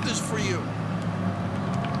toughness for you.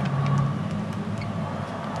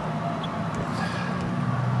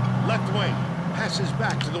 Left wing, passes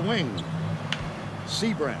back to the wing.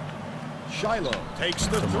 Sebrandt. Shiloh takes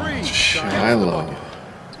the three. Shiloh. Gets the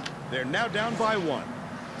bucket. They're now down by 1.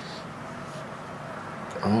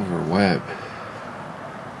 Over Webb.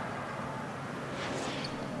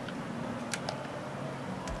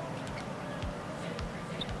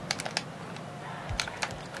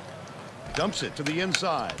 Dumps it to the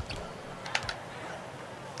inside.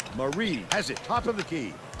 Marie has it top of the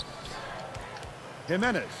key.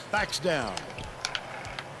 Jimenez backs down.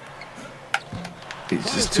 He's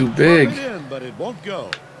just too big. In, but it won't go.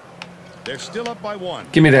 They're still up by 1.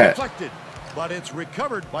 Give me that. Deflected, but it's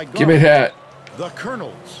recovered by Garland. Give me that. The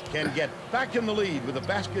Colonels can get back in the lead with a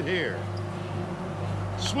basket here.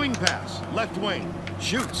 Swing pass, left wing,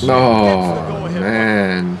 shoots. Oh,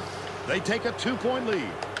 man. They take a 2-point lead.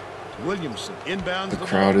 Williamson inbounds The the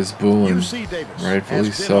crowd ball. is booing. UC Davis Rightfully has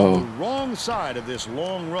been so. on the wrong side of this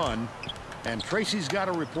long run, and Tracy's got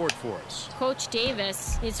a report for us. Coach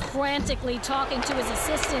Davis is frantically talking to his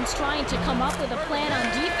assistants, trying to come up with a plan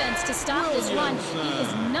on defense to stop this run. He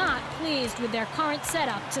is not pleased with their current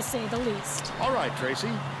setup, to say the least. All right, Tracy,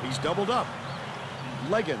 he's doubled up.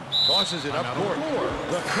 Legan tosses it up court.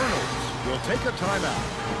 The Colonels will take a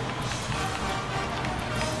timeout.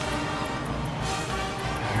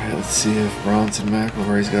 All right, let's see if Bronson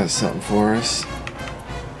McElroy's got something for us.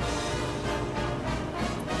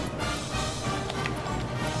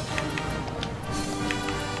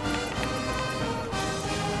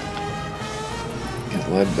 Get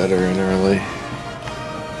Ledbetter in early.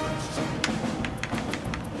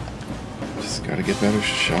 Just got to get better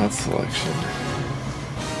shot selection.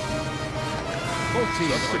 Both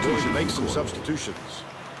teams are going to make some substitutions.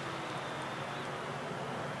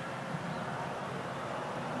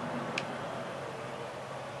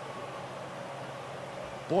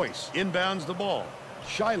 Boyce inbounds the ball.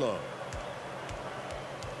 Shiloh.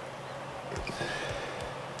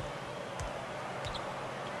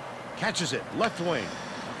 Catches it, left wing.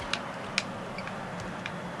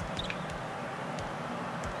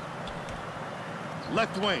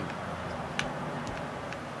 Left wing.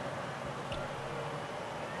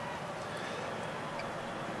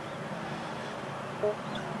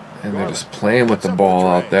 And they're just playing with the ball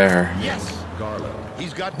out there. Yes, Garland.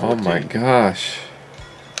 He's got 14. Oh my gosh.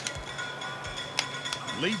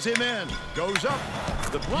 Leads him in. Goes up.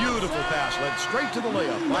 The beautiful pass led straight to the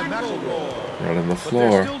layup by Nicholls. Running the But floor.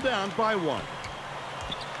 they're still down by 1.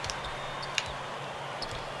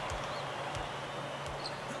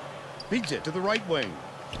 Beats it to the right wing.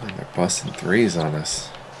 And they're busting threes on us.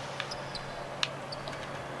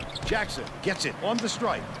 Jackson gets it on the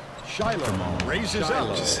stripe. Shiloh raises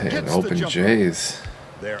up. Just hitting Gets the open jumper. J's.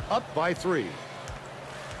 They're up by 3.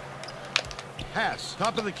 Pass,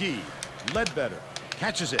 top of the key. Ledbetter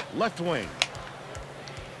catches it, left wing.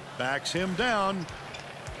 Backs him down.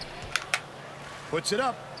 Puts it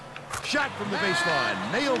up. Shot from the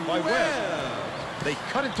baseline. Nailed by Webb. They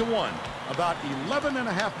cut it to 1. About 11 and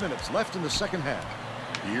a half minutes left in the second half.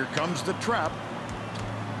 Here comes the trap.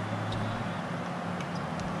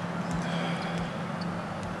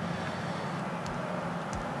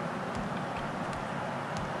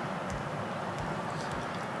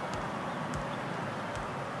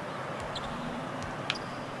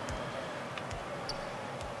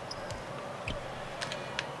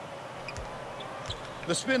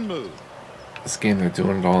 The spin move. This game they're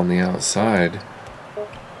doing it all on the outside.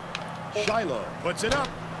 Shiloh puts it up.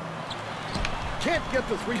 Can't get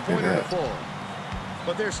the three-pointer to fall.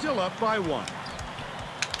 But they're still up by 1.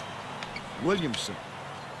 Williamson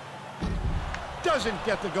doesn't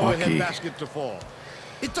get the go-ahead Lucky. basket to fall.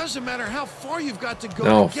 It doesn't matter how far you've got to go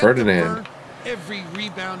No, to get Ferdinand. the burn. Every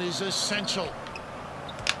rebound is essential.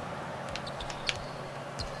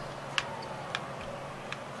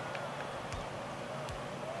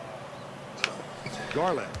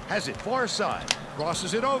 Garland has it far side.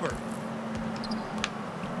 Crosses it over.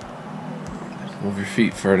 Move your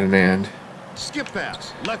feet, Ferdinand. Skip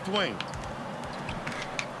pass. Left wing.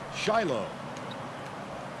 Shiloh.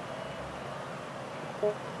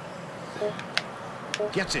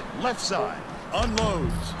 Gets it left side.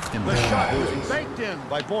 Unloads. The shot was banked in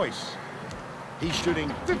by Boyce. He's shooting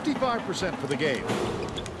 55% for the game.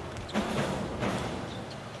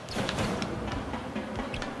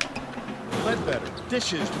 Ledbetter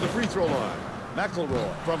dishes to the free throw line.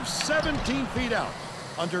 McElroy from 17 feet out.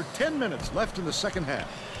 Under 10 minutes left in the second half.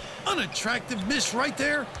 Unattractive miss right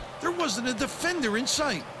there. There wasn't a defender in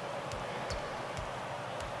sight.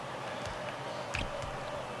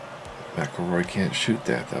 McElroy can't shoot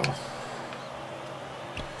that though.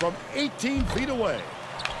 From 18 feet away.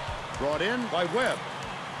 Brought in by Webb.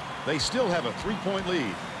 They still have a 3-point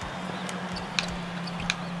lead.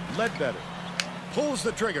 Ledbetter pulls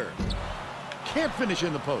the trigger. Can't finish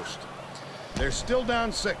in the post. They're still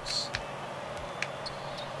down 6.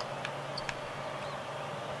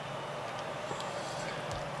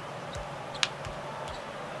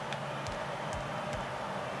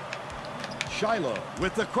 Shiloh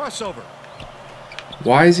with the crossover.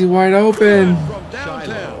 Why is he wide open? From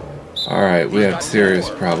downtown. All right, we have serious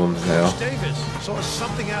problems now. Davis saw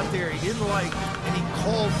something out there he didn't like, and he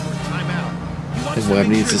called for a timeout. He wants And to Webb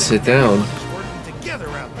make needs sure to that sit down. everyone is working together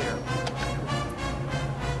out there.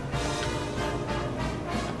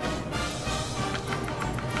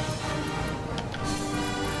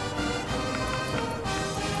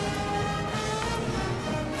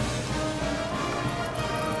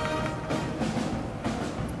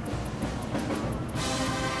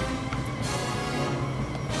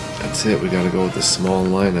 That's it. We got to go with the small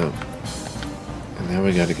lineup. And now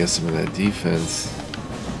we got to get some of that defense.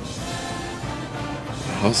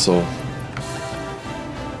 Hustle.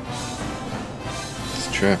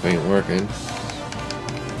 This trap ain't working.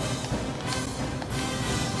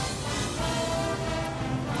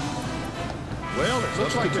 Well, it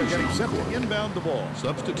looks like they're getting set to inbound the ball. It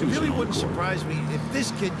Substitution really on wouldn't court. surprise me if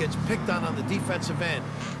this kid gets picked on the defensive end.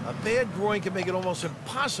 A bad groin can make it almost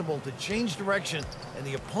impossible to change direction, and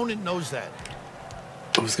the opponent knows that.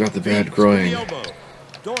 Who's got the bad Feeds to groin? the elbow.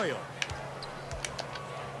 Doyle.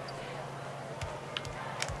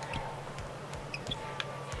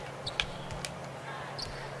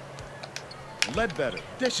 Ledbetter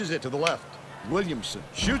dishes it to the left. Williamson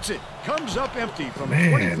shoots it. Comes up empty from 20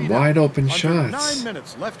 Man, feet wide out. open Under shots. 9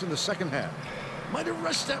 minutes left in the second half. Might have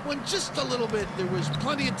rushed that one just a little bit. There was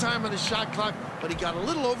plenty of time on the shot clock, but he got a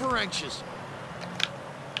little over anxious.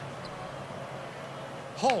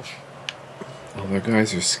 Hulsh. All their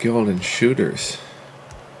guys are skilled and shooters.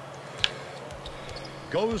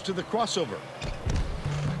 Goes to the crossover.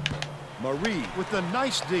 Marie with the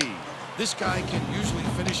nice D. This guy can usually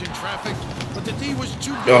finish in traffic, but the D was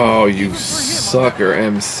too big. Oh, even you for him on that sucker, one.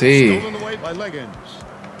 MC. Stolen away by Leggins.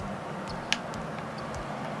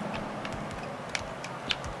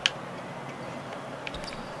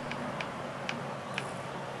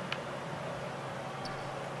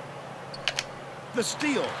 The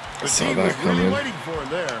steal. The Saw team that was really coming. waiting for it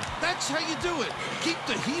there. That's how you do it. Keep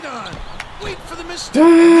the heat on. Wait for the mistake.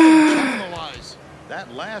 and then capitalize.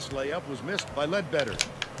 That last layup was missed by Ledbetter.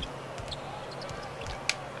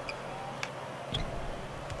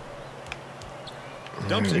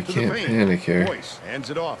 Dumps We it to the can't paint. panic here. Boyce hands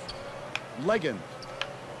it off. Leggins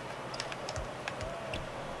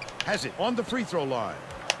has it on the free throw line.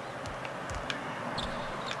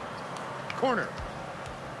 Corner.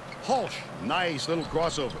 Hulsh. Nice little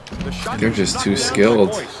crossover. The shot They're was just knocked too down by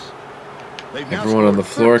skilled. Boyce. They've now Everyone on scored the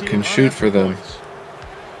floor 13 can shoot for them. points.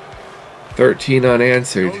 13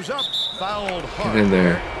 unanswered. Goes up, fouled hard. Get in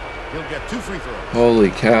there. He'll get 2 free throws. Holy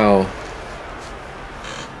cow.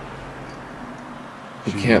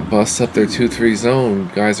 You can't bust up their 2-3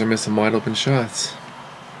 zone. Guys are missing wide open shots.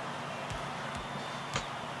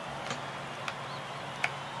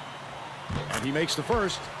 And he makes the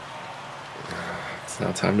first. It's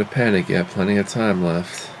not time to panic yet. Plenty of time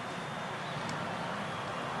left.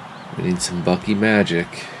 We need some Bucky magic.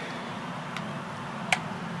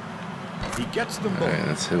 He gets them both. Alright,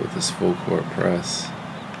 let's hit with this full court press.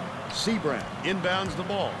 Seabrand inbounds the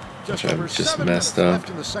ball. Just Which I over just 7 messed minutes up. left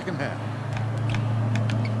in the second half.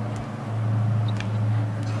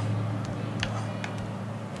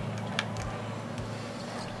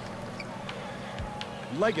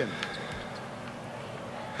 Leggin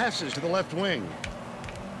passes to the left wing.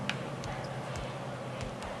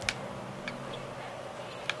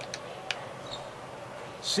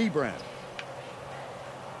 Seabrand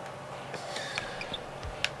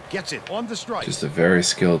gets it on the strike. Just a very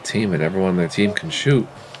skilled team, and everyone on their team can shoot.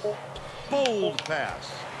 Bold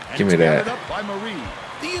pass. And Give me it's that. gathered up by Marie.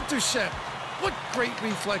 The intercept. What great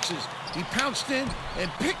reflexes. He pounced in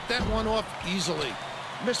and picked that one off easily.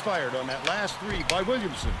 Misfired on that last 3 by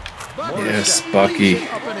Williamson. Yes, Morissette Bucky. leads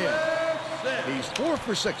it up and in. He's 4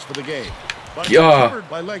 for 6 for the game. But it's Yeah. covered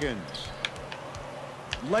by Leggins.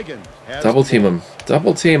 Leggins has Double the team ball. him.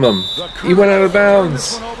 Double team him. The He went out of Currents turn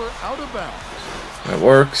this bounds. one over, out of bounds. That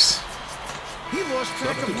works. He lost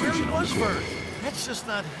track of where he was first. That's just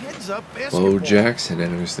not heads-up basketball. Bo Jackson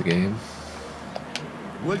enters the game.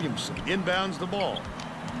 Williamson inbounds the ball.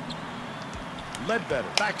 Ledbetter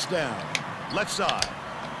backs down. Left side.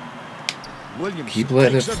 Williamson Keep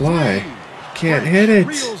letting takes it a fly. 3. Can't French hit it.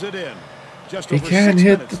 reels it in. Just He over can't 6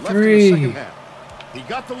 hit minutes the left in the 3. second half. He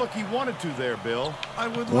got the look he wanted to there, Bill. I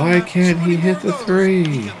would love Why that. can't he 20 hit more the of those. 3?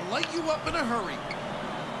 He can light you up in a hurry.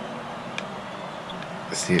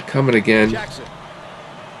 I see it coming again. Jackson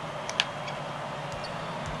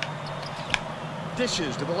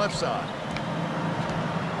dishes to the left side.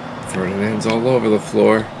 Ferdinand's all over the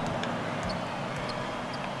floor.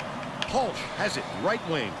 Hulsh has it right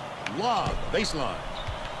wing. Lob baseline.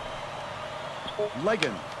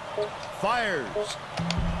 Leggin fires.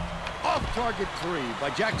 Off target 3 by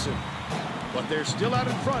Jackson. but they're still out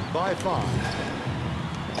in front by 5.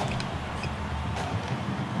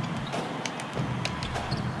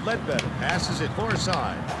 Ledbetter passes it far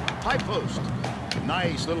side. High post.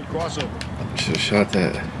 Nice little crossover. Should have shot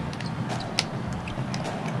that.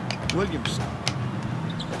 Williamson.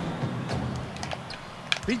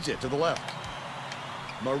 Feeds it to the left.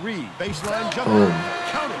 Marie, baseline jumper. Boom.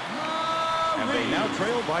 Count it. And they now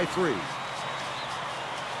trail by 3.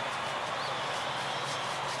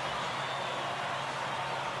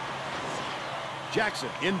 Jackson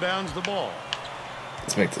inbounds the ball.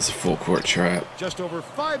 Let's make this a full court trap. Just over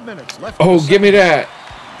 5 minutes left. Oh, give me that.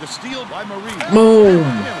 The steal by Marie. Boom.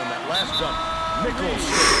 On that last jump. Nicholls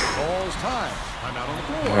calls time. I'm out on the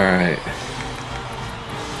floor. All right.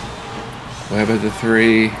 Webb at the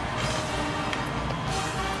 3.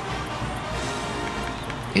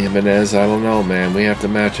 Jimenez, I don't know, man. We have to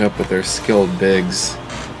match up with their skilled bigs.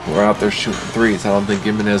 We're out there shooting threes. I don't think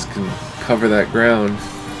Jimenez can cover that ground.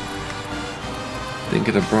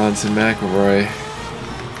 Thinking of Bronson McElroy.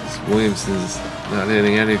 Williamson's not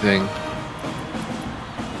hitting anything.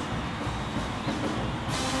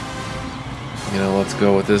 You know, let's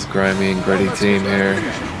go with this grimy and gritty team here.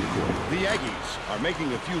 The Aggies are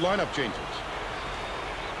making a few lineup changes.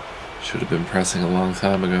 Should have been pressing a long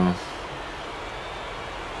time ago.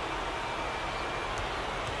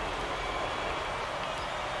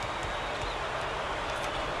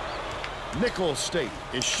 Nicholls State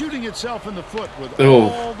is shooting itself in the foot with Oh.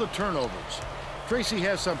 all the turnovers. Tracy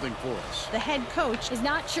has something for us. The head coach is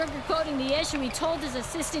not sugarcoating the issue. He told his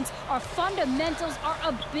assistants our fundamentals are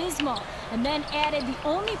abysmal, and then added, the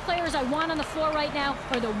only players I want on the floor right now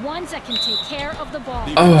are the ones that can take care of the ball.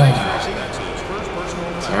 Oh. That's his first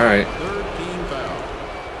personal It's foul. all right. Third team foul.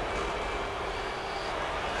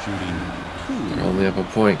 Shooting 2. We're only up a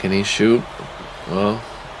point. Can he shoot? Well,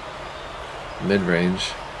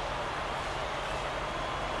 mid-range.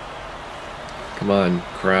 Come on,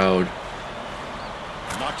 crowd.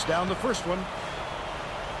 Knocks down the first one.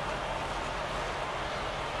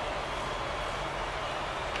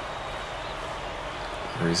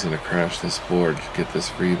 Or he's going to crash this board, get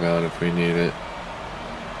this rebound if we need it.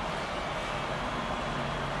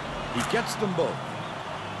 He gets them both.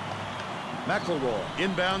 McElroy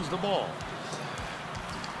inbounds the ball.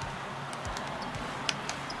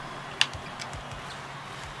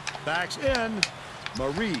 Backs in.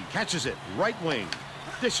 Marie catches it. Right wing.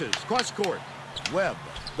 Dishes. Cross court. Webb.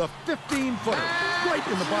 The 15-footer. Right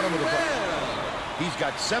in the bottom of the bucket. He's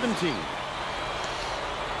got 17.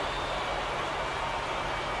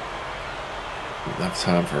 Enough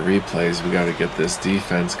time for replays. We got to get this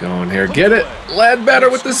defense going here. Get it! Ledbetter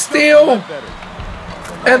with the steal!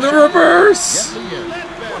 And the reverse! What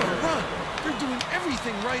a run. They're doing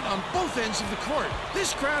everything right on both ends of the court.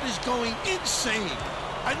 This crowd is going insane.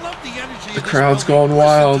 I love the energy of The this crowd's building. going Listen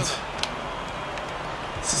wild. to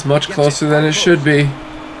them. This is much closer than it should be.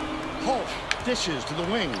 Holt dishes to the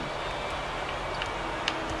wing.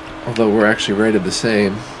 Although we're actually rated the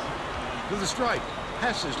same. To the stripe.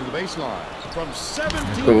 Passes to the baseline. From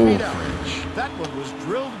 17 Oh. feet out. That one was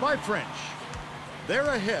drilled by French. They're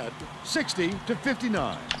ahead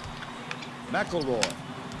 60-59. McElroy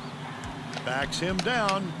backs him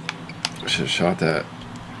down. Should have shot that.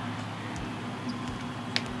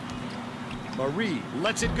 Marie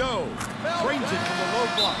lets it go. Trains it from the low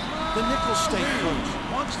block. The Nicholls State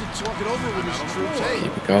coach wants to talk it over with his troops. Hey,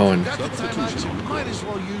 Keep it going. got the timeouts, you might as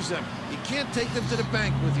well use them. You can't take them to the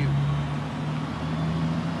bank with you.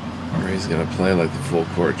 Or he's going to play like the full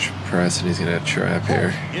court press and he's going to trap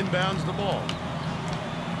here. Inbounds the ball.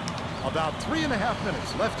 About 3.5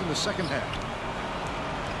 minutes left in the second half.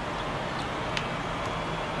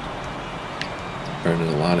 Burning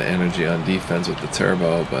a lot of energy on defense with the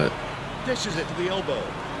turbo, but Dishes it to the elbow.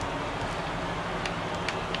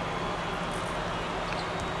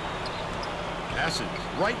 Passes.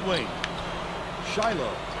 Right wing.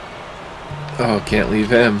 Shiloh. oh, can't leave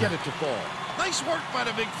him. Get it to fall. Nice work by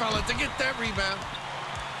the big fella to get that rebound.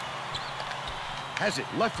 Has it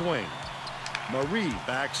left wing. Marie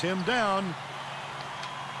backs him down.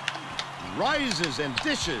 Rises and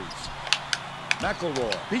dishes.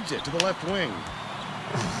 McElroy beats it to the left wing.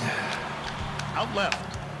 Out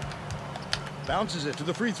left. Bounces it to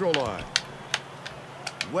the free throw line.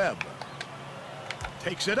 Webb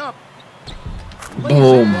takes it up. Lays it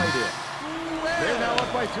Boom. right in. They're now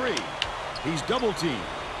up by 3. He's double teamed.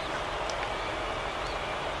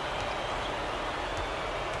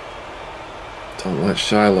 Don't let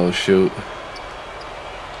Shiloh shoot.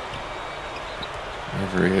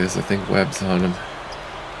 Wherever he is, I think Webb's on him.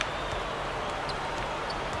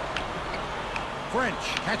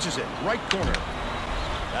 French catches it right corner.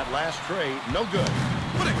 That last tray, no good.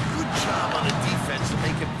 What a good job on the defense to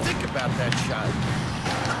make him think about that shot.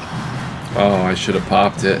 Oh, I should have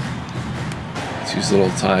popped it. Let's use a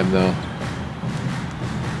little time, though.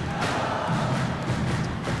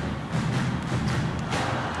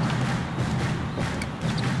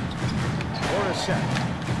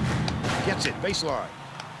 Set. Gets it, baseline.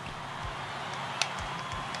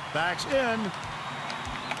 Backs in.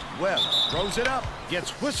 Webb throws it up. Gets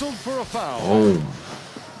whistled for a foul. Boom.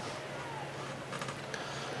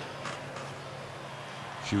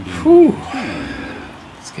 Shooting. Whew.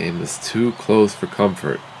 This game is too close for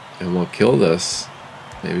comfort. And what killed us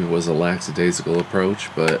maybe was a lackadaisical approach,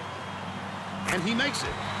 but And he makes it.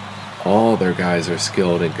 all their guys are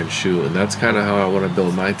skilled and can shoot, and that's kind of how I want to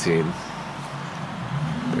build my team.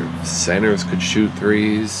 Their centers could shoot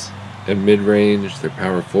threes in mid-range. Their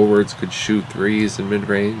power forwards could shoot threes in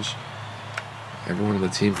mid-range. Everyone on the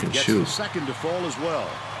team can Gets shoot. the second to fall as well.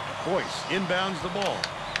 Boyce inbounds the ball.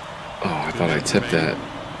 Oh, I thought I tipped that.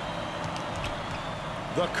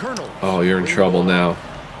 The Colonel. Oh, you're in trouble now.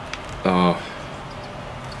 Oh.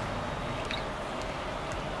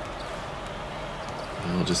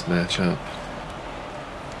 I'll just match up.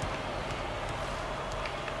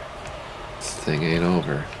 This thing ain't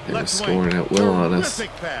over. They were scoring at will on us.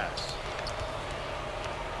 Terrific pass.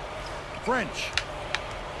 French.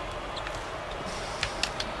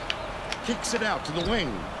 Kicks it out to the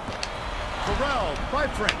wing. Corralled by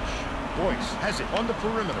French. Boyce has it on the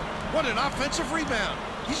perimeter. What an offensive rebound.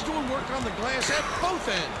 He's doing work on the glass at both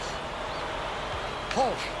ends.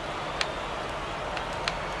 Hulsh.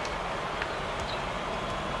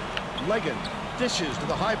 Legan dishes to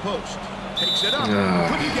the high post. Takes it up.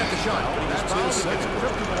 Couldn't get the shot. That's his second.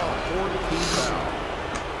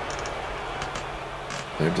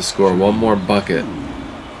 They have to score one more bucket.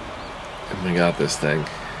 And we got this thing.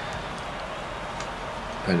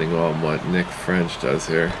 Depending on what Nick French does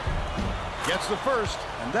here. Gets the first,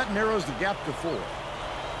 and that narrows the gap to 4.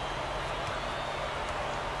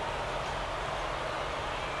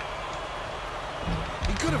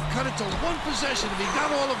 He could have cut it to one possession if he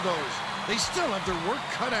got all of those. They still have their work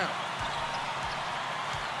cut out.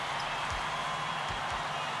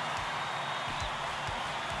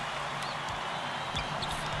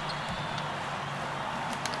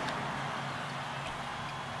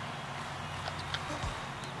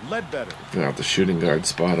 Ledbetter. Got the shooting guard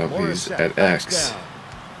spot up. He's Morissette at backs X. down.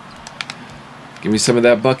 Give me some of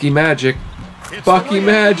that Bucky magic. It's Bucky the layup.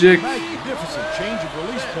 magic. Magnificent change of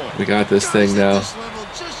release point. We got this Guys thing at now. this level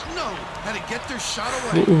just know how to get their shot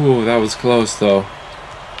away. Ooh, that was close though.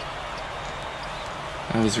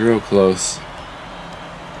 That was real close.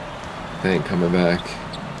 They ain't coming back.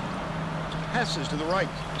 Passes to the right.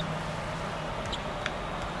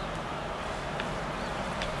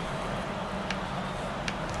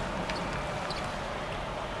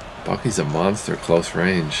 Bucky's a monster close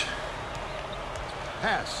range.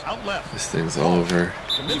 Pass out left. This thing's over.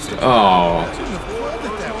 Commits to Oh,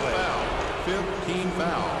 15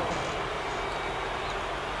 foul. oh.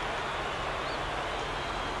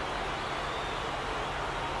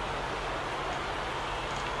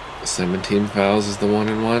 17 fouls is the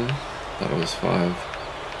 1-and-1. Thought it was 5.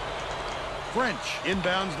 French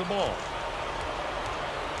inbounds the ball.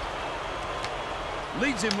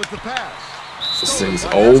 Leads him with the pass. This thing's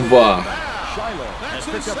over. Shiloh has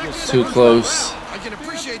picked up his Too second close. I can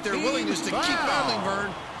appreciate their willingness to keep fouling, Vern.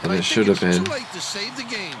 And but I it think should have it's been. too late to save the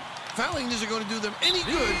game. Fouling isn't going to do them any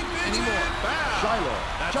good anymore. Shiloh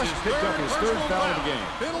just picked up his third foul of the game.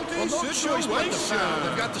 Well, no choice but to foul.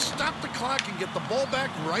 They've got to stop the clock and get the ball back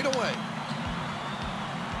right away.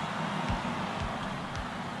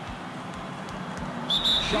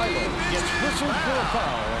 Shiloh gets whistled for a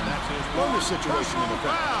foul, and that's his bonus situation in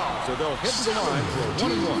effect. So they'll hit the line for a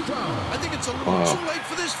 1-and-1. I think it's a little too late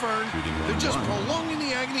for this, Vern. They're just prolonging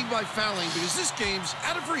the agony by fouling because this game's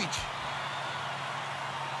out of reach.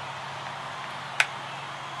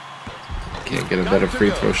 Can't get a better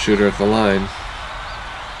free throw shooter at the line.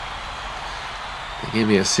 They gave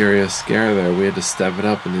me a serious scare there. We had to step it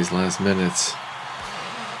up in these last minutes.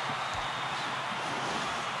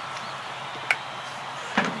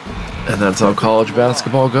 And that's how college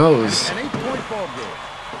basketball goes. An 8-point ball game.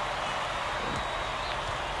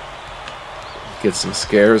 Get some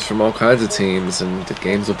scares from all kinds of teams, and the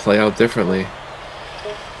games will play out differently.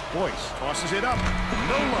 Boyce tosses it up.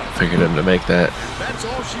 No luck. Figured him to make that. That's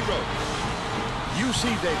all she wrote. UC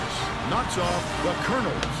Davis knocks off the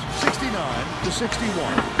Colonels 69-61.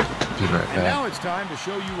 Be right And now back. it's time to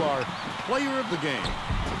show you our player of the game.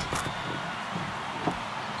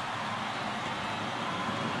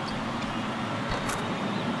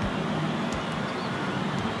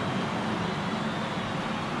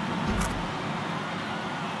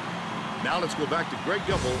 Now let's go back to Greg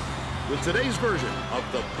Gumbel with today's version of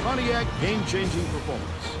the Pontiac game-changing performance.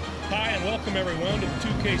 Hi, and welcome everyone to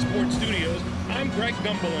the 2K Sports Studios. I'm Greg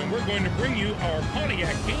Gumbel, and we're going to bring you our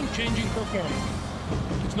Pontiac game-changing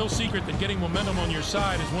performance. It's no secret that getting momentum on your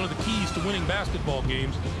side is one of the keys to winning basketball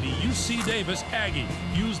games. The UC Davis Aggie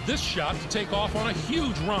used this shot to take off on a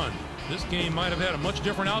huge run. This game might have had a much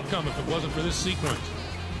different outcome if it wasn't for this sequence.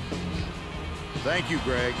 Thank you,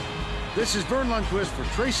 Greg. This is Vern Lundquist for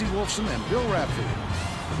Tracy Wolfson and Bill Raftery.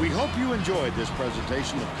 We hope you enjoyed this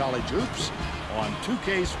presentation of college hoops on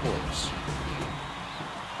 2K Sports.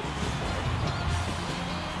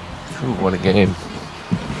 Ooh, what a game.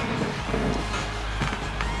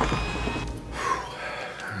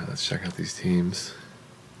 Let's check out these teams.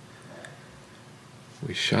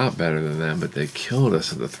 We shot better than them, but they killed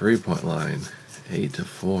us at the three-point line.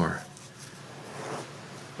 8-4.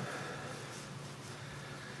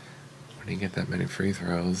 We didn't get that many free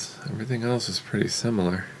throws. Everything else was pretty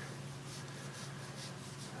similar.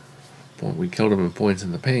 Well, we killed them in points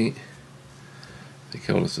in the paint. They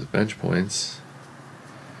killed us with bench points.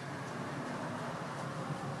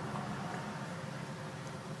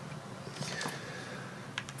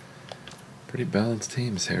 Pretty balanced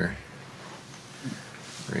teams here.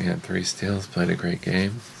 He had 3 steals, played a great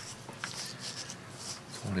game.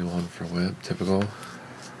 21 for Whip, typical.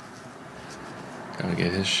 Gotta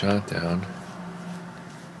get his shot down.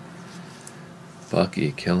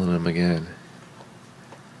 Bucky killing him again.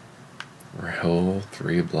 Raul,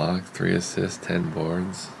 3 blocks, 3 assists, 10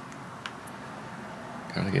 boards.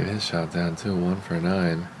 Gotta get his shot down too, 1 for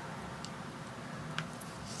 9.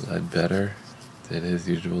 Led better, did his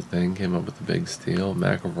usual thing, came up with a big steal.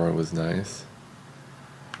 McElroy was nice.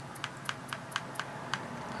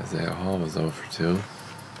 Isaiah Hall was 0 for 2.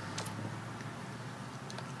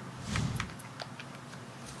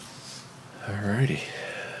 Alrighty.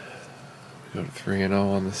 We go to 3-0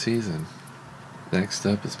 on the season. Next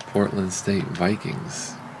up is Portland State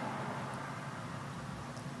Vikings.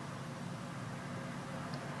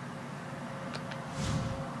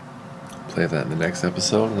 Play that in the next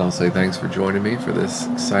episode, and I'll say thanks for joining me for this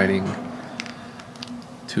exciting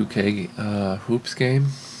 2K hoops game.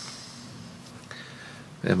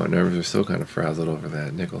 Man, my nerves are still kind of frazzled over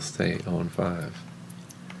that. Nicholls State 0-5.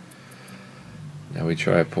 Now we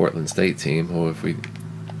try a Portland State team. Who if we...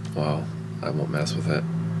 Well, I won't mess with it.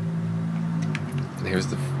 And here's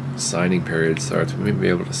the signing period starts. We may be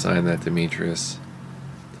able to sign that Demetrius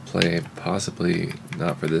to play possibly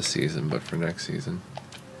not for this season, but for next season.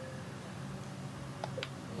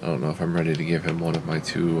 I don't know if I'm ready to give him one of my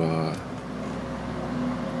 2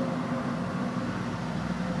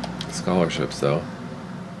 scholarships, though.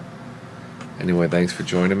 Anyway, thanks for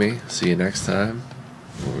joining me. See you next time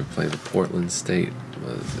where we play the Portland State.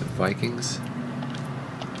 Was it Vikings?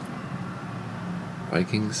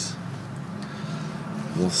 Vikings.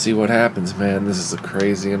 We'll see what happens, man. This is a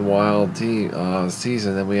crazy and wild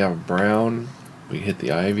season. Then we have Brown. We hit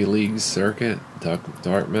the Ivy League circuit.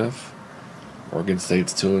 Dartmouth. Oregon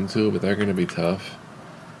State's 2-2, but they're going to be tough.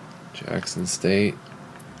 Jackson State.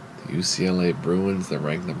 The UCLA Bruins. They're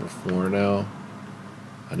ranked number 4 now.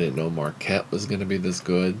 I didn't know Marquette was going to be this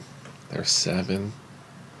good. They're 7.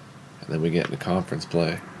 And then we get into conference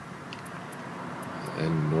play.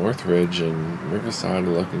 And Northridge and Riverside are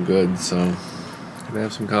looking good, so going to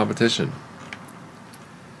have some competition.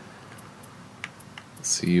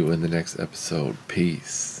 See you in the next episode.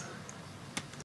 Peace.